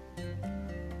to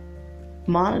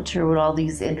monitor what all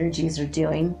these energies are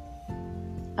doing.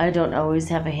 I don't always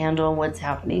have a handle on what's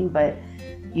happening, but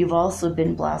you've also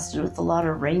been blasted with a lot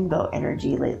of rainbow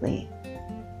energy lately.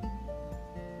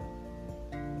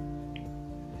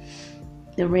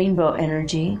 The rainbow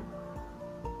energy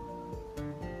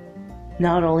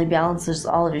not only balances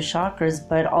all of your chakras,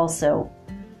 but also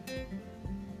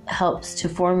helps to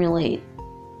formulate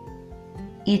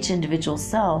each individual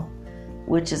cell,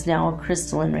 which is now a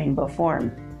crystalline rainbow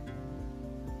form.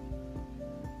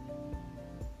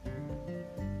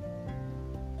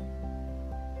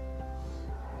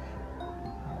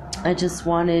 I just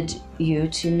wanted you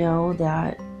to know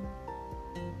that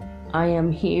I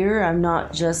am here. I'm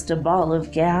not just a ball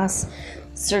of gas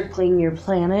circling your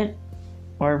planet,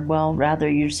 or well, rather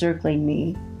you're circling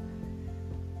me.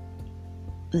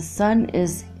 The sun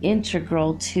is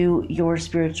integral to your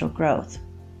spiritual growth,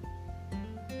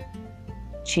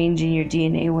 changing your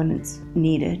DNA when it's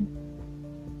needed,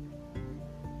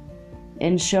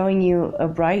 and showing you a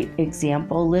bright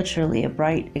example, literally a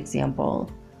bright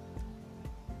example,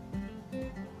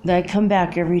 that I come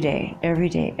back every day, every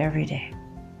day, every day.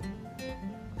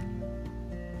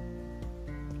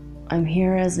 I'm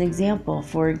here as an example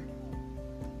for,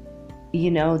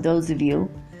 those of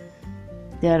you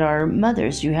that are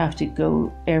mothers. You have to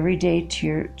go every day to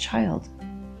your child.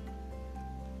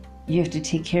 You have to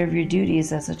take care of your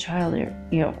duties as a child,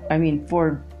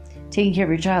 for taking care of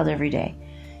your child every day.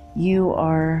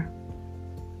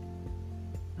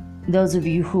 Those of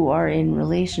you who are in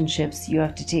relationships, you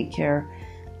have to take care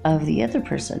of the other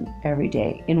person every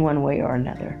day in one way or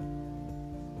another.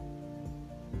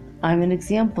 I'm an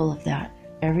example of that.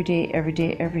 Every day, every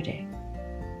day, every day.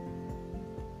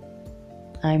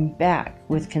 I'm back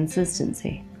with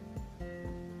consistency.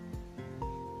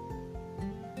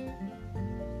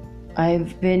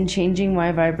 I've been changing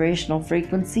my vibrational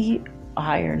frequency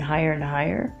higher and higher and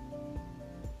higher.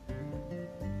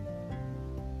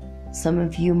 Some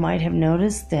of you might have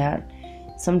noticed that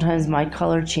sometimes my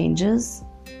color changes.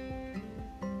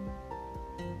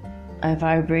 I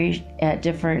vibrate at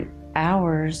different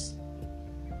hours,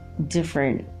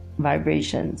 different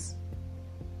vibrations.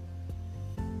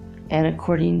 And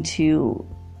according to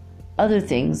other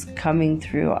things coming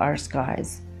through our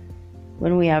skies.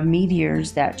 When we have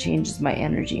meteors, that changes my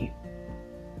energy.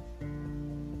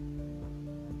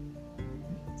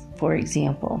 For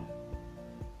example,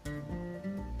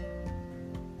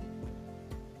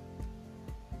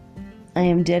 I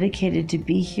am dedicated to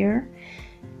be here,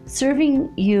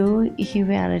 serving you,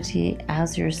 humanity,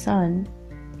 as your son,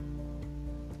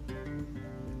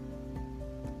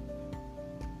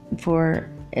 for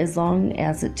as long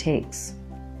as it takes.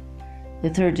 The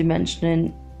third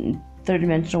dimensional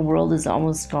world is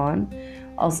almost gone.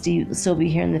 I'll still be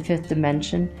here in the fifth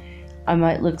dimension. I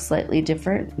might look slightly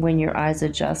different when your eyes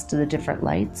adjust to the different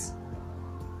lights.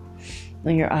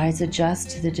 When your eyes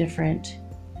adjust to the different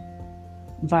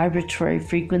vibratory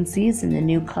frequencies and the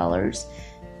new colors,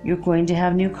 you're going to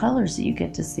have new colors that you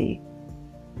get to see.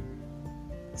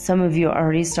 Some of you are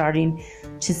already starting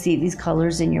to see these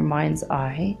colors in your mind's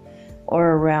eye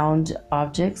or around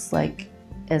objects, like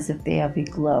as if they have a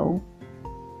glow.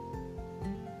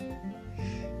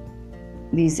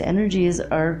 These energies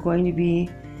are going to be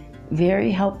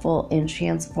very helpful in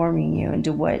transforming you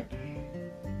into what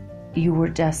you were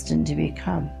destined to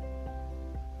become.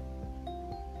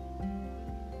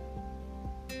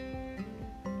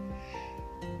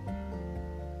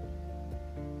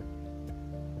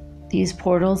 These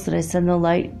portals that I send the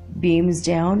light beams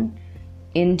down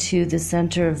into the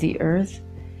center of the earth,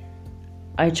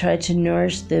 I try to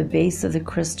nourish the base of the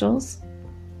crystals,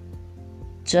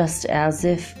 just as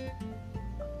if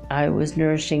I was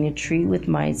nourishing a tree with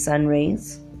my sun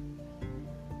rays.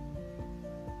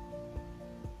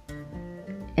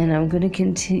 And I'm going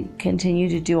to continue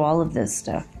to do all of this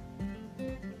stuff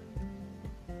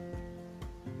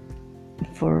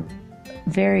for a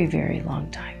very, very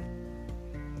long time.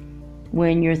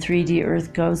 When your 3D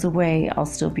earth goes away, I'll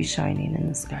still be shining in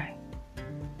the sky.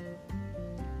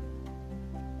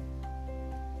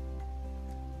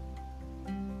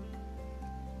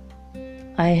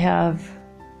 I have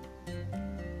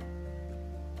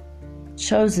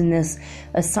chosen this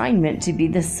assignment to be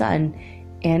the sun,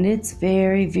 and it's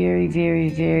very, very, very,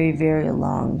 very, very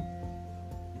long.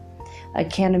 I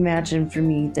can't imagine for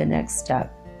me the next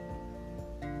step.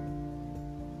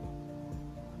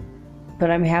 But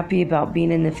I'm happy about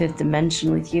being in the fifth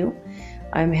dimension with you.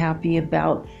 I'm happy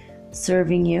about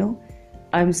serving you.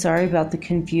 I'm sorry about the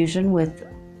confusion with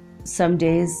some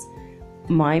days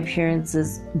my appearance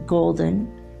is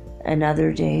golden, and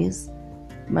other days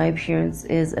my appearance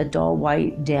is a dull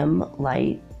white dim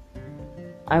light.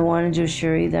 I wanted to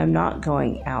assure you that I'm not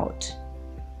going out.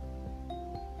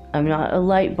 I'm not a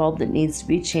light bulb that needs to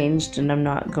be changed, and I'm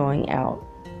not going out.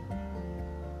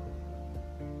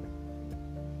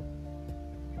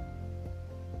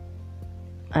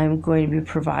 I'm going to be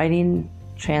providing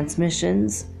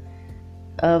transmissions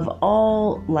of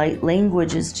all light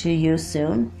languages to you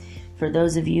soon. For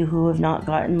those of you who have not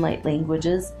gotten light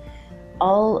languages,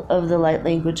 all of the light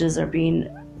languages are being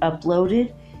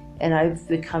uploaded, and I've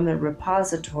become a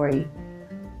repository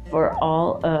for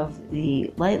all of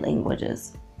the light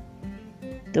languages.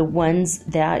 The ones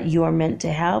that you are meant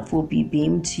to have will be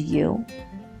beamed to you,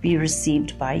 be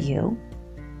received by you,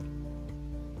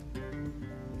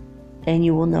 and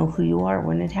you will know who you are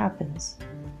when it happens.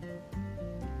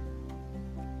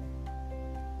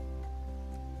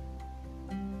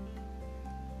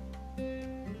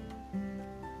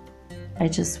 I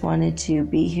just wanted to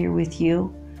be here with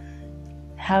you,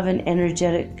 have an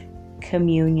energetic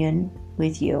communion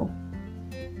with you,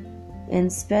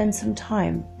 and spend some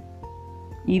time,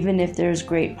 even if there's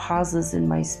great pauses in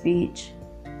my speech.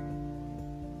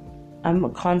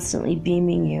 I'm constantly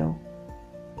beaming you.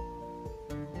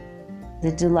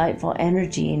 the delightful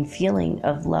energy and feeling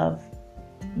of love,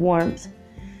 warmth,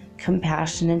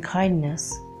 compassion, and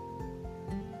kindness.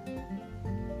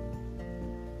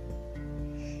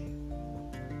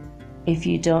 If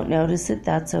you don't notice it,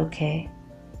 that's okay.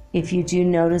 If you do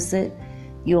notice it,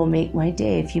 you will make my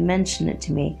day if you mention it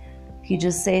to me. If you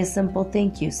just say a simple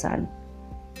thank you, son.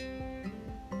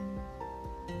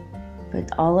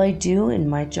 But all I do in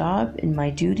my job, in my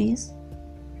duties,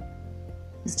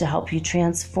 is to help you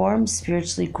transform,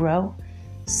 spiritually grow,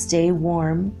 stay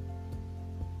warm,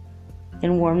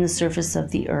 and warm the surface of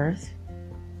the earth,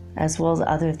 as well as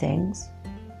other things,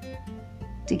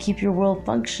 to keep your world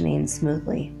functioning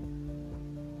smoothly.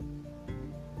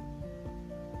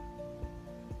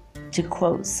 To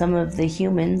quote some of the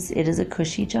humans, it is a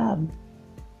cushy job.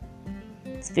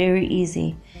 It's very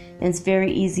easy, and it's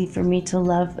very easy for me to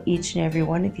love each and every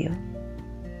one of you.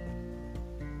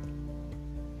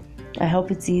 I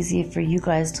hope it's easy for you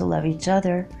guys to love each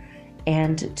other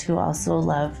and to also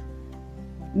love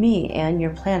me and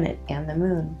your planet and the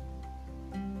moon.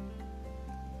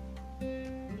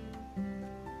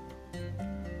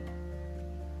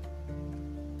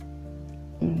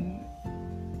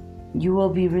 You will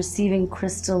be receiving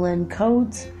crystalline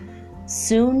codes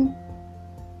soon.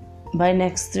 By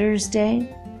next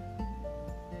Thursday,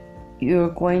 you're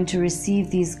going to receive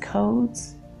these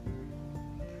codes.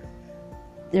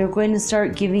 They're going to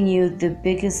start giving you the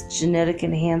biggest genetic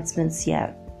enhancements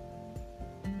yet.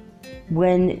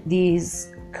 When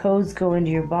these codes go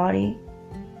into your body,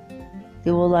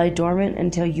 they will lie dormant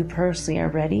until you personally are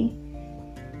ready,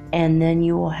 and then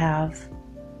you will have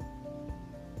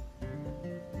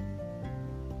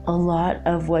a lot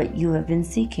of what you have been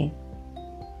seeking.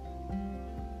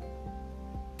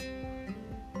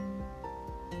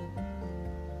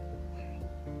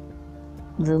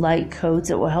 The light codes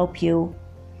that will help you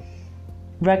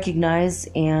recognize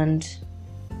and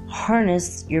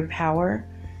harness your power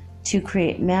to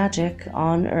create magic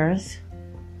on Earth,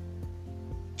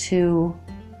 to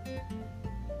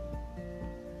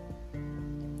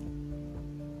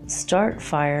start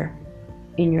fire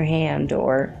in your hand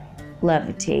or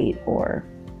levitate or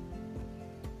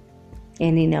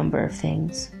any number of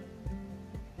things.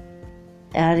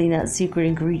 Adding that secret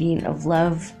ingredient of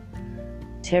love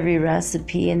to every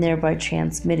recipe and thereby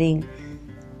transmitting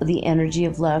the energy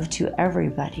of love to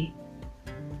everybody.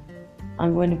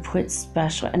 I'm going to put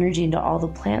special energy into all the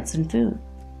plants and food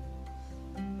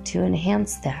to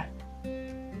enhance that.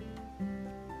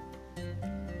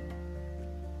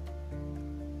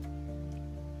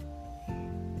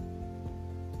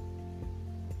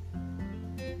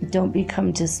 Don't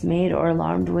become dismayed or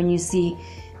alarmed when you see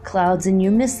clouds and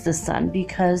you miss the sun,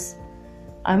 because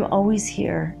I'm always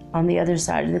here on the other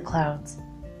side of the clouds.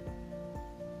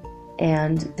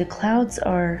 And the clouds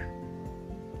are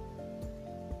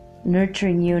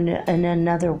nurturing you in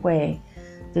another way.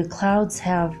 The clouds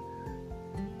have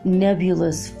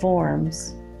nebulous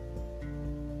forms.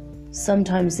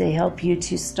 Sometimes they help you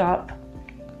to stop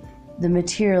the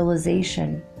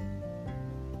materialization,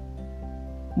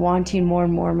 wanting more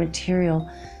and more material.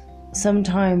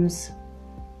 Sometimes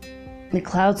the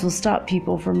clouds will stop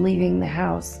people from leaving the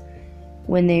house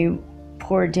when they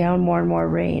pour down more and more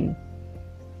rain,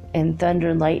 and thunder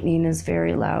and lightning is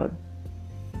very loud.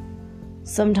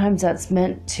 Sometimes that's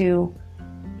meant to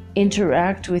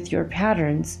interact with your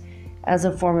patterns as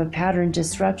a form of pattern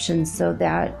disruption, so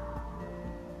that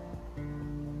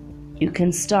you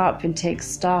can stop and take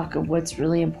stock of what's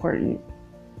really important.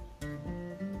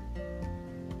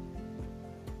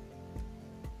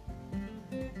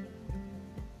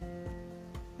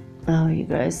 Oh, you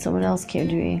guys, someone else came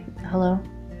to me. Hello?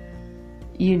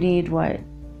 You need what?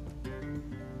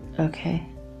 Okay.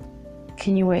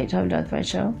 Can you wait till I'm done with my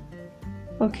show?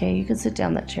 Okay, you can sit down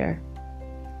in that chair.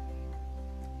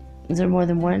 Is there more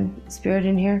than one spirit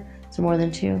in here? Is there more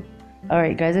than two?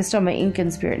 Alright, guys, I still have my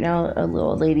Incan spirit. Now a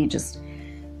little lady just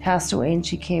passed away and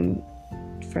she came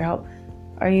for help.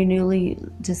 Are you newly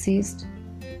deceased?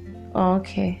 Oh,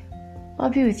 okay. I'll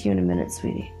be with you in a minute,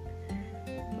 sweetie.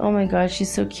 Oh my god,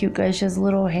 she's so cute, guys. She has a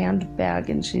little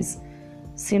handbag and she's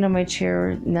sitting on my chair,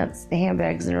 and that's the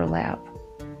handbag's in her lap.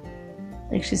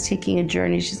 Like she's taking a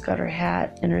journey. She's got her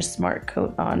hat and her smart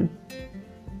coat on.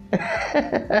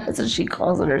 That's what she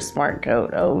calls it, her smart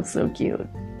coat. Oh, so cute.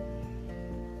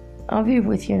 I'll be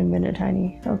with you in a minute,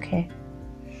 honey. Okay.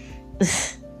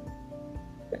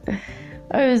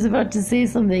 I was about to say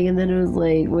something and then it was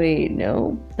like, wait,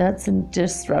 no, that's a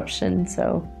disruption.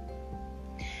 So,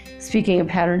 speaking of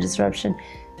pattern disruption,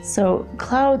 so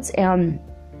clouds and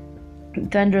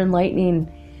thunder and lightning,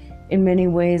 in many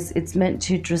ways, it's meant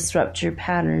to disrupt your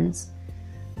patterns.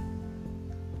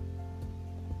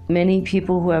 Many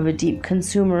people who have a deep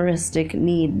consumeristic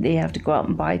need, they have to go out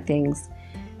and buy things.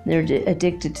 They're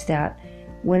addicted to that.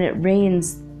 When it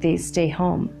rains, they stay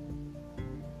home.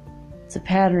 It's a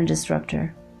pattern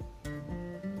disruptor.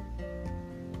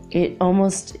 It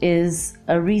almost is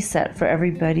a reset for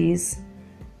everybody's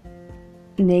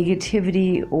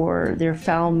negativity or their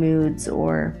foul moods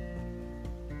or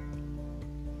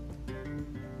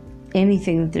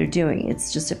anything that they're doing.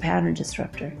 It's just a pattern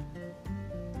disruptor.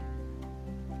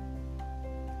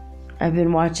 I've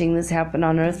been watching this happen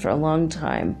on Earth for a long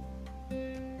time.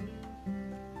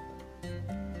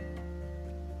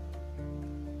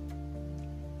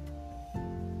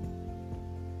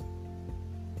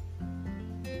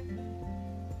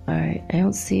 Alright, I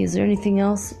don't see. Is there anything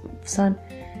else, son?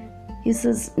 He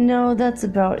says, no, that's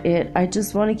about it. I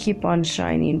just want to keep on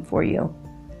shining for you.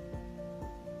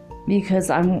 Because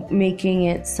I'm making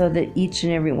it so that each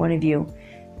and every one of you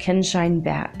can shine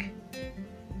back.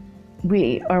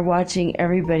 We are watching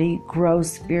everybody grow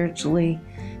spiritually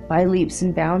by leaps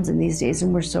and bounds in these days,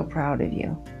 and we're so proud of you.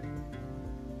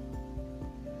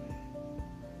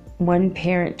 One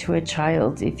parent to a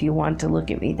child, if you want to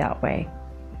look at me that way.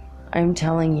 I'm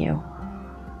telling you,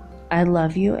 I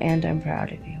love you and I'm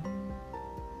proud of you.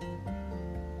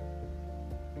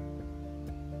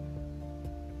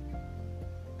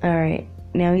 Alright,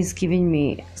 now he's giving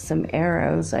me some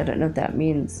arrows. I don't know what that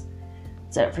means.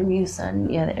 Is that from you, son?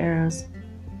 Yeah, the arrows.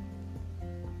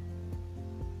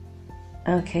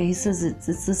 Okay, he says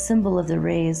it's the symbol of the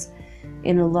rays.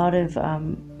 In a lot of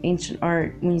ancient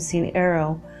art, when you see an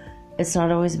arrow, it's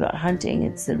not always about hunting.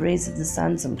 It's the rays of the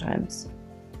sun sometimes.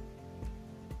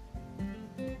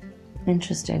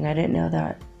 Interesting, I didn't know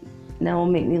that. That will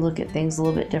make me look at things a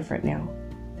little bit different now.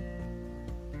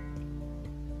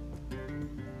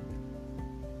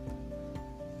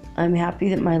 I'm happy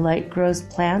that my light grows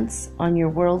plants on your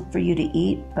world for you to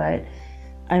eat, but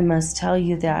I must tell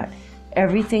you that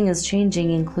everything is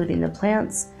changing, including the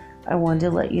plants. I wanted to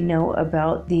let you know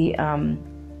about the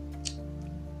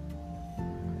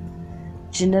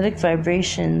genetic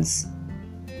vibrations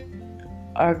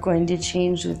are going to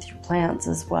change with your plants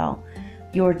as well.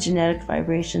 Your genetic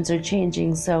vibrations are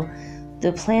changing, so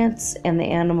the plants and the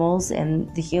animals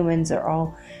and the humans are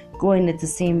all going at the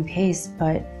same pace,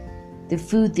 but the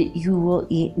food that you will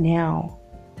eat now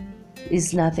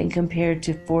is nothing compared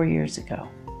to 4 years ago,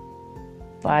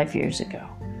 5 years ago,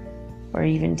 or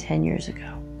even 10 years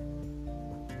ago.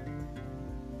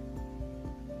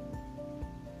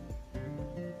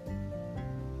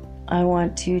 I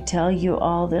want to tell you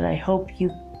all that I hope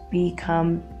you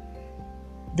become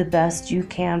the best you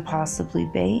can possibly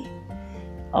be.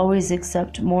 Always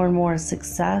accept more and more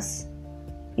success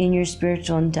in your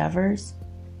spiritual endeavors.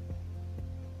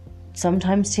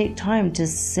 Sometimes take time to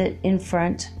sit in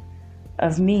front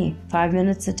of me 5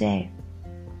 minutes a day.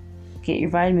 Get your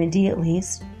vitamin D at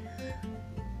least.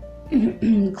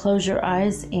 Close your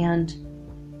eyes and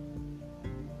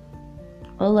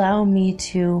allow me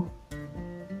to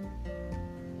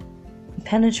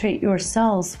penetrate your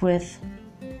cells with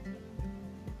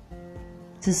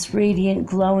this radiant,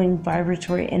 glowing,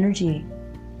 vibratory energy.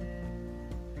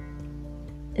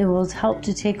 It will help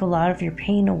to take a lot of your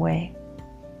pain away.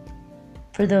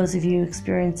 For those of you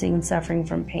experiencing and suffering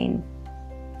from pain.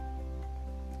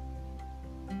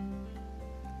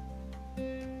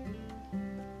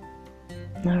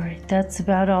 Alright, that's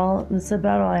about all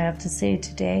I have to say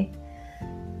today.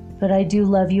 But I do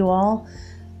love you all.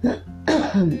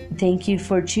 Thank you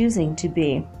for choosing to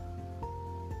be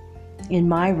in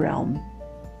my realm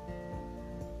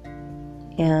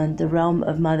and the realm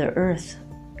of Mother Earth,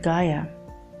 Gaia.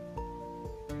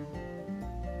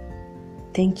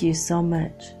 Thank you so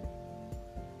much.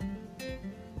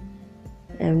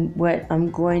 And what I'm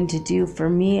going to do for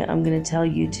me, I'm going to tell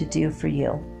you to do for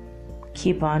you.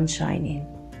 Keep on shining.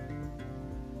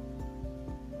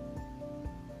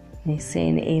 And he's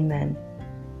saying amen.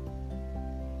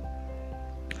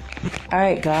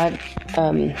 Alright, God.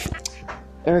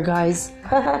 Guys.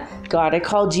 God, I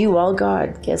called you all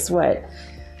God. Guess what?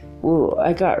 Ooh,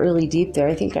 I got really deep there.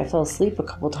 I think I fell asleep a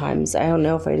couple times. I don't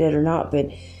know if I did or not, but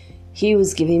he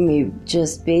was giving me,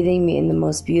 just bathing me in the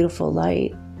most beautiful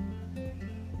light.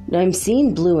 And I'm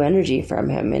seeing blue energy from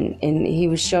him, and he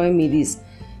was showing me these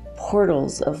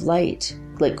portals of light,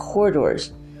 like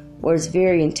corridors, where it's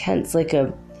very intense,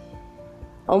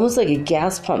 almost like a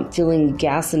gas pump filling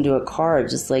gas into a car,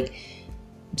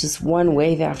 just one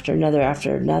wave after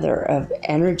another of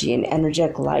energy and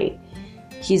energetic light.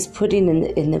 He's putting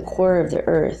in the core of the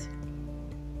earth,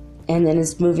 and then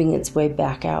it's moving its way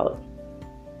back out.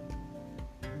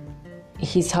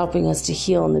 He's helping us to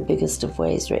heal in the biggest of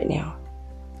ways right now.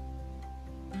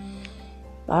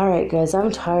 All right, guys, I'm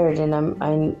tired and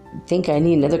I think I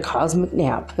need another cosmic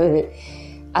nap.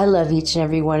 I love each and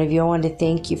every one of you. I want to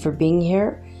thank you for being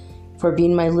here, for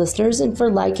being my listeners, and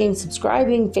for liking,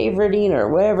 subscribing, favoriting, or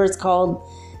whatever it's called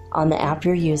on the app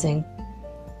you're using.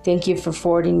 Thank you for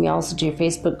forwarding me also to your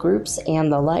Facebook groups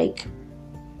and the like.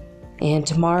 And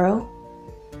tomorrow,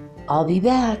 I'll be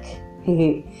back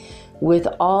with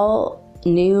all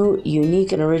new,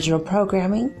 unique, and original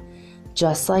programming,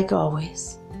 just like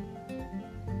always.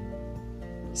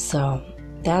 So,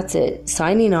 that's it.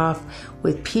 Signing off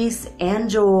with peace and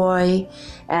joy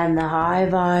and the high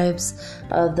vibes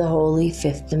of the holy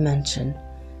fifth dimension.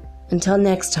 Until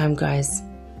next time, guys.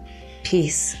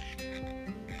 Peace.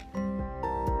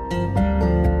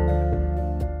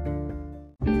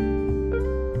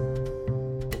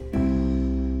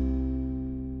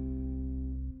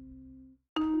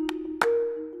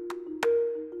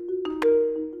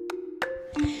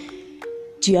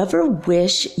 Do you ever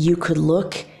wish you could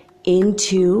look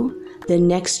into the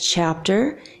next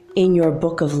chapter in your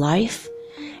book of life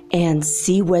and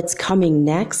see what's coming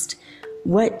next?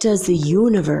 What does the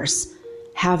universe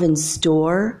have in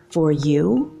store for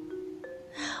you?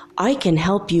 I can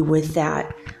help you with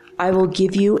that. I will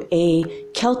give you a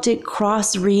Celtic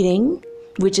cross reading,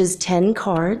 which is 10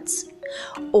 cards,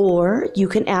 or you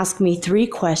can ask me 3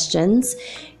 questions,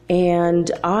 and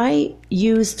I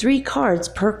use 3 cards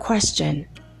per question.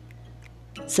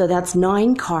 So that's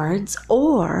 9 cards,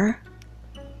 or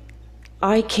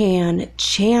I can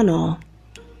channel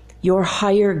your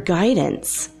higher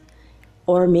guidance,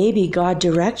 or maybe God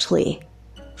directly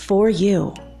for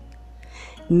you.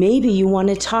 Maybe you want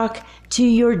to talk to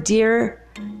your dear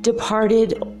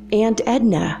departed Aunt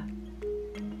Edna,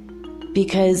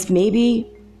 because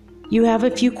maybe you have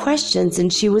a few questions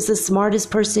and she was the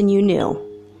smartest person you knew.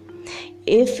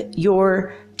 If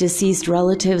your deceased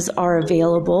relatives are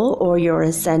available or your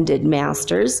ascended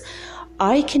masters,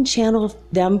 I can channel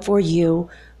them for you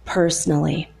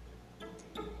personally.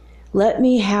 Let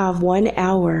me have 1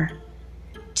 hour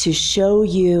to show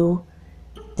you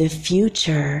the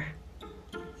future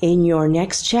in your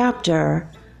next chapter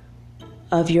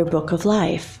of your book of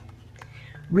life.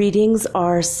 Readings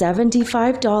are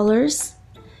 $75,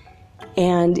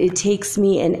 and it takes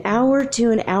me an hour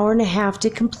to an hour and a half to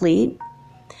complete.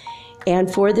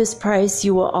 And for this price,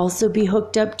 you will also be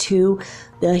hooked up to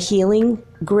the healing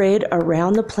grid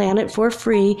around the planet for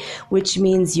free, which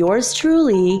means yours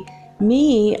truly,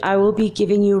 me, I will be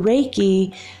giving you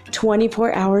Reiki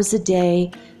 24 hours a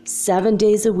day, 7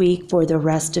 days a week for the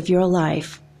rest of your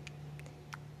life.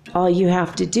 All you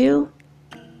have to do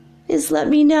is let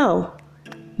me know.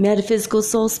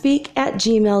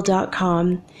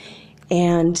 metaphysicalsoulspeak@gmail.com,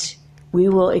 and we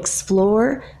will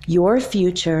explore your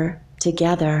future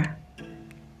together.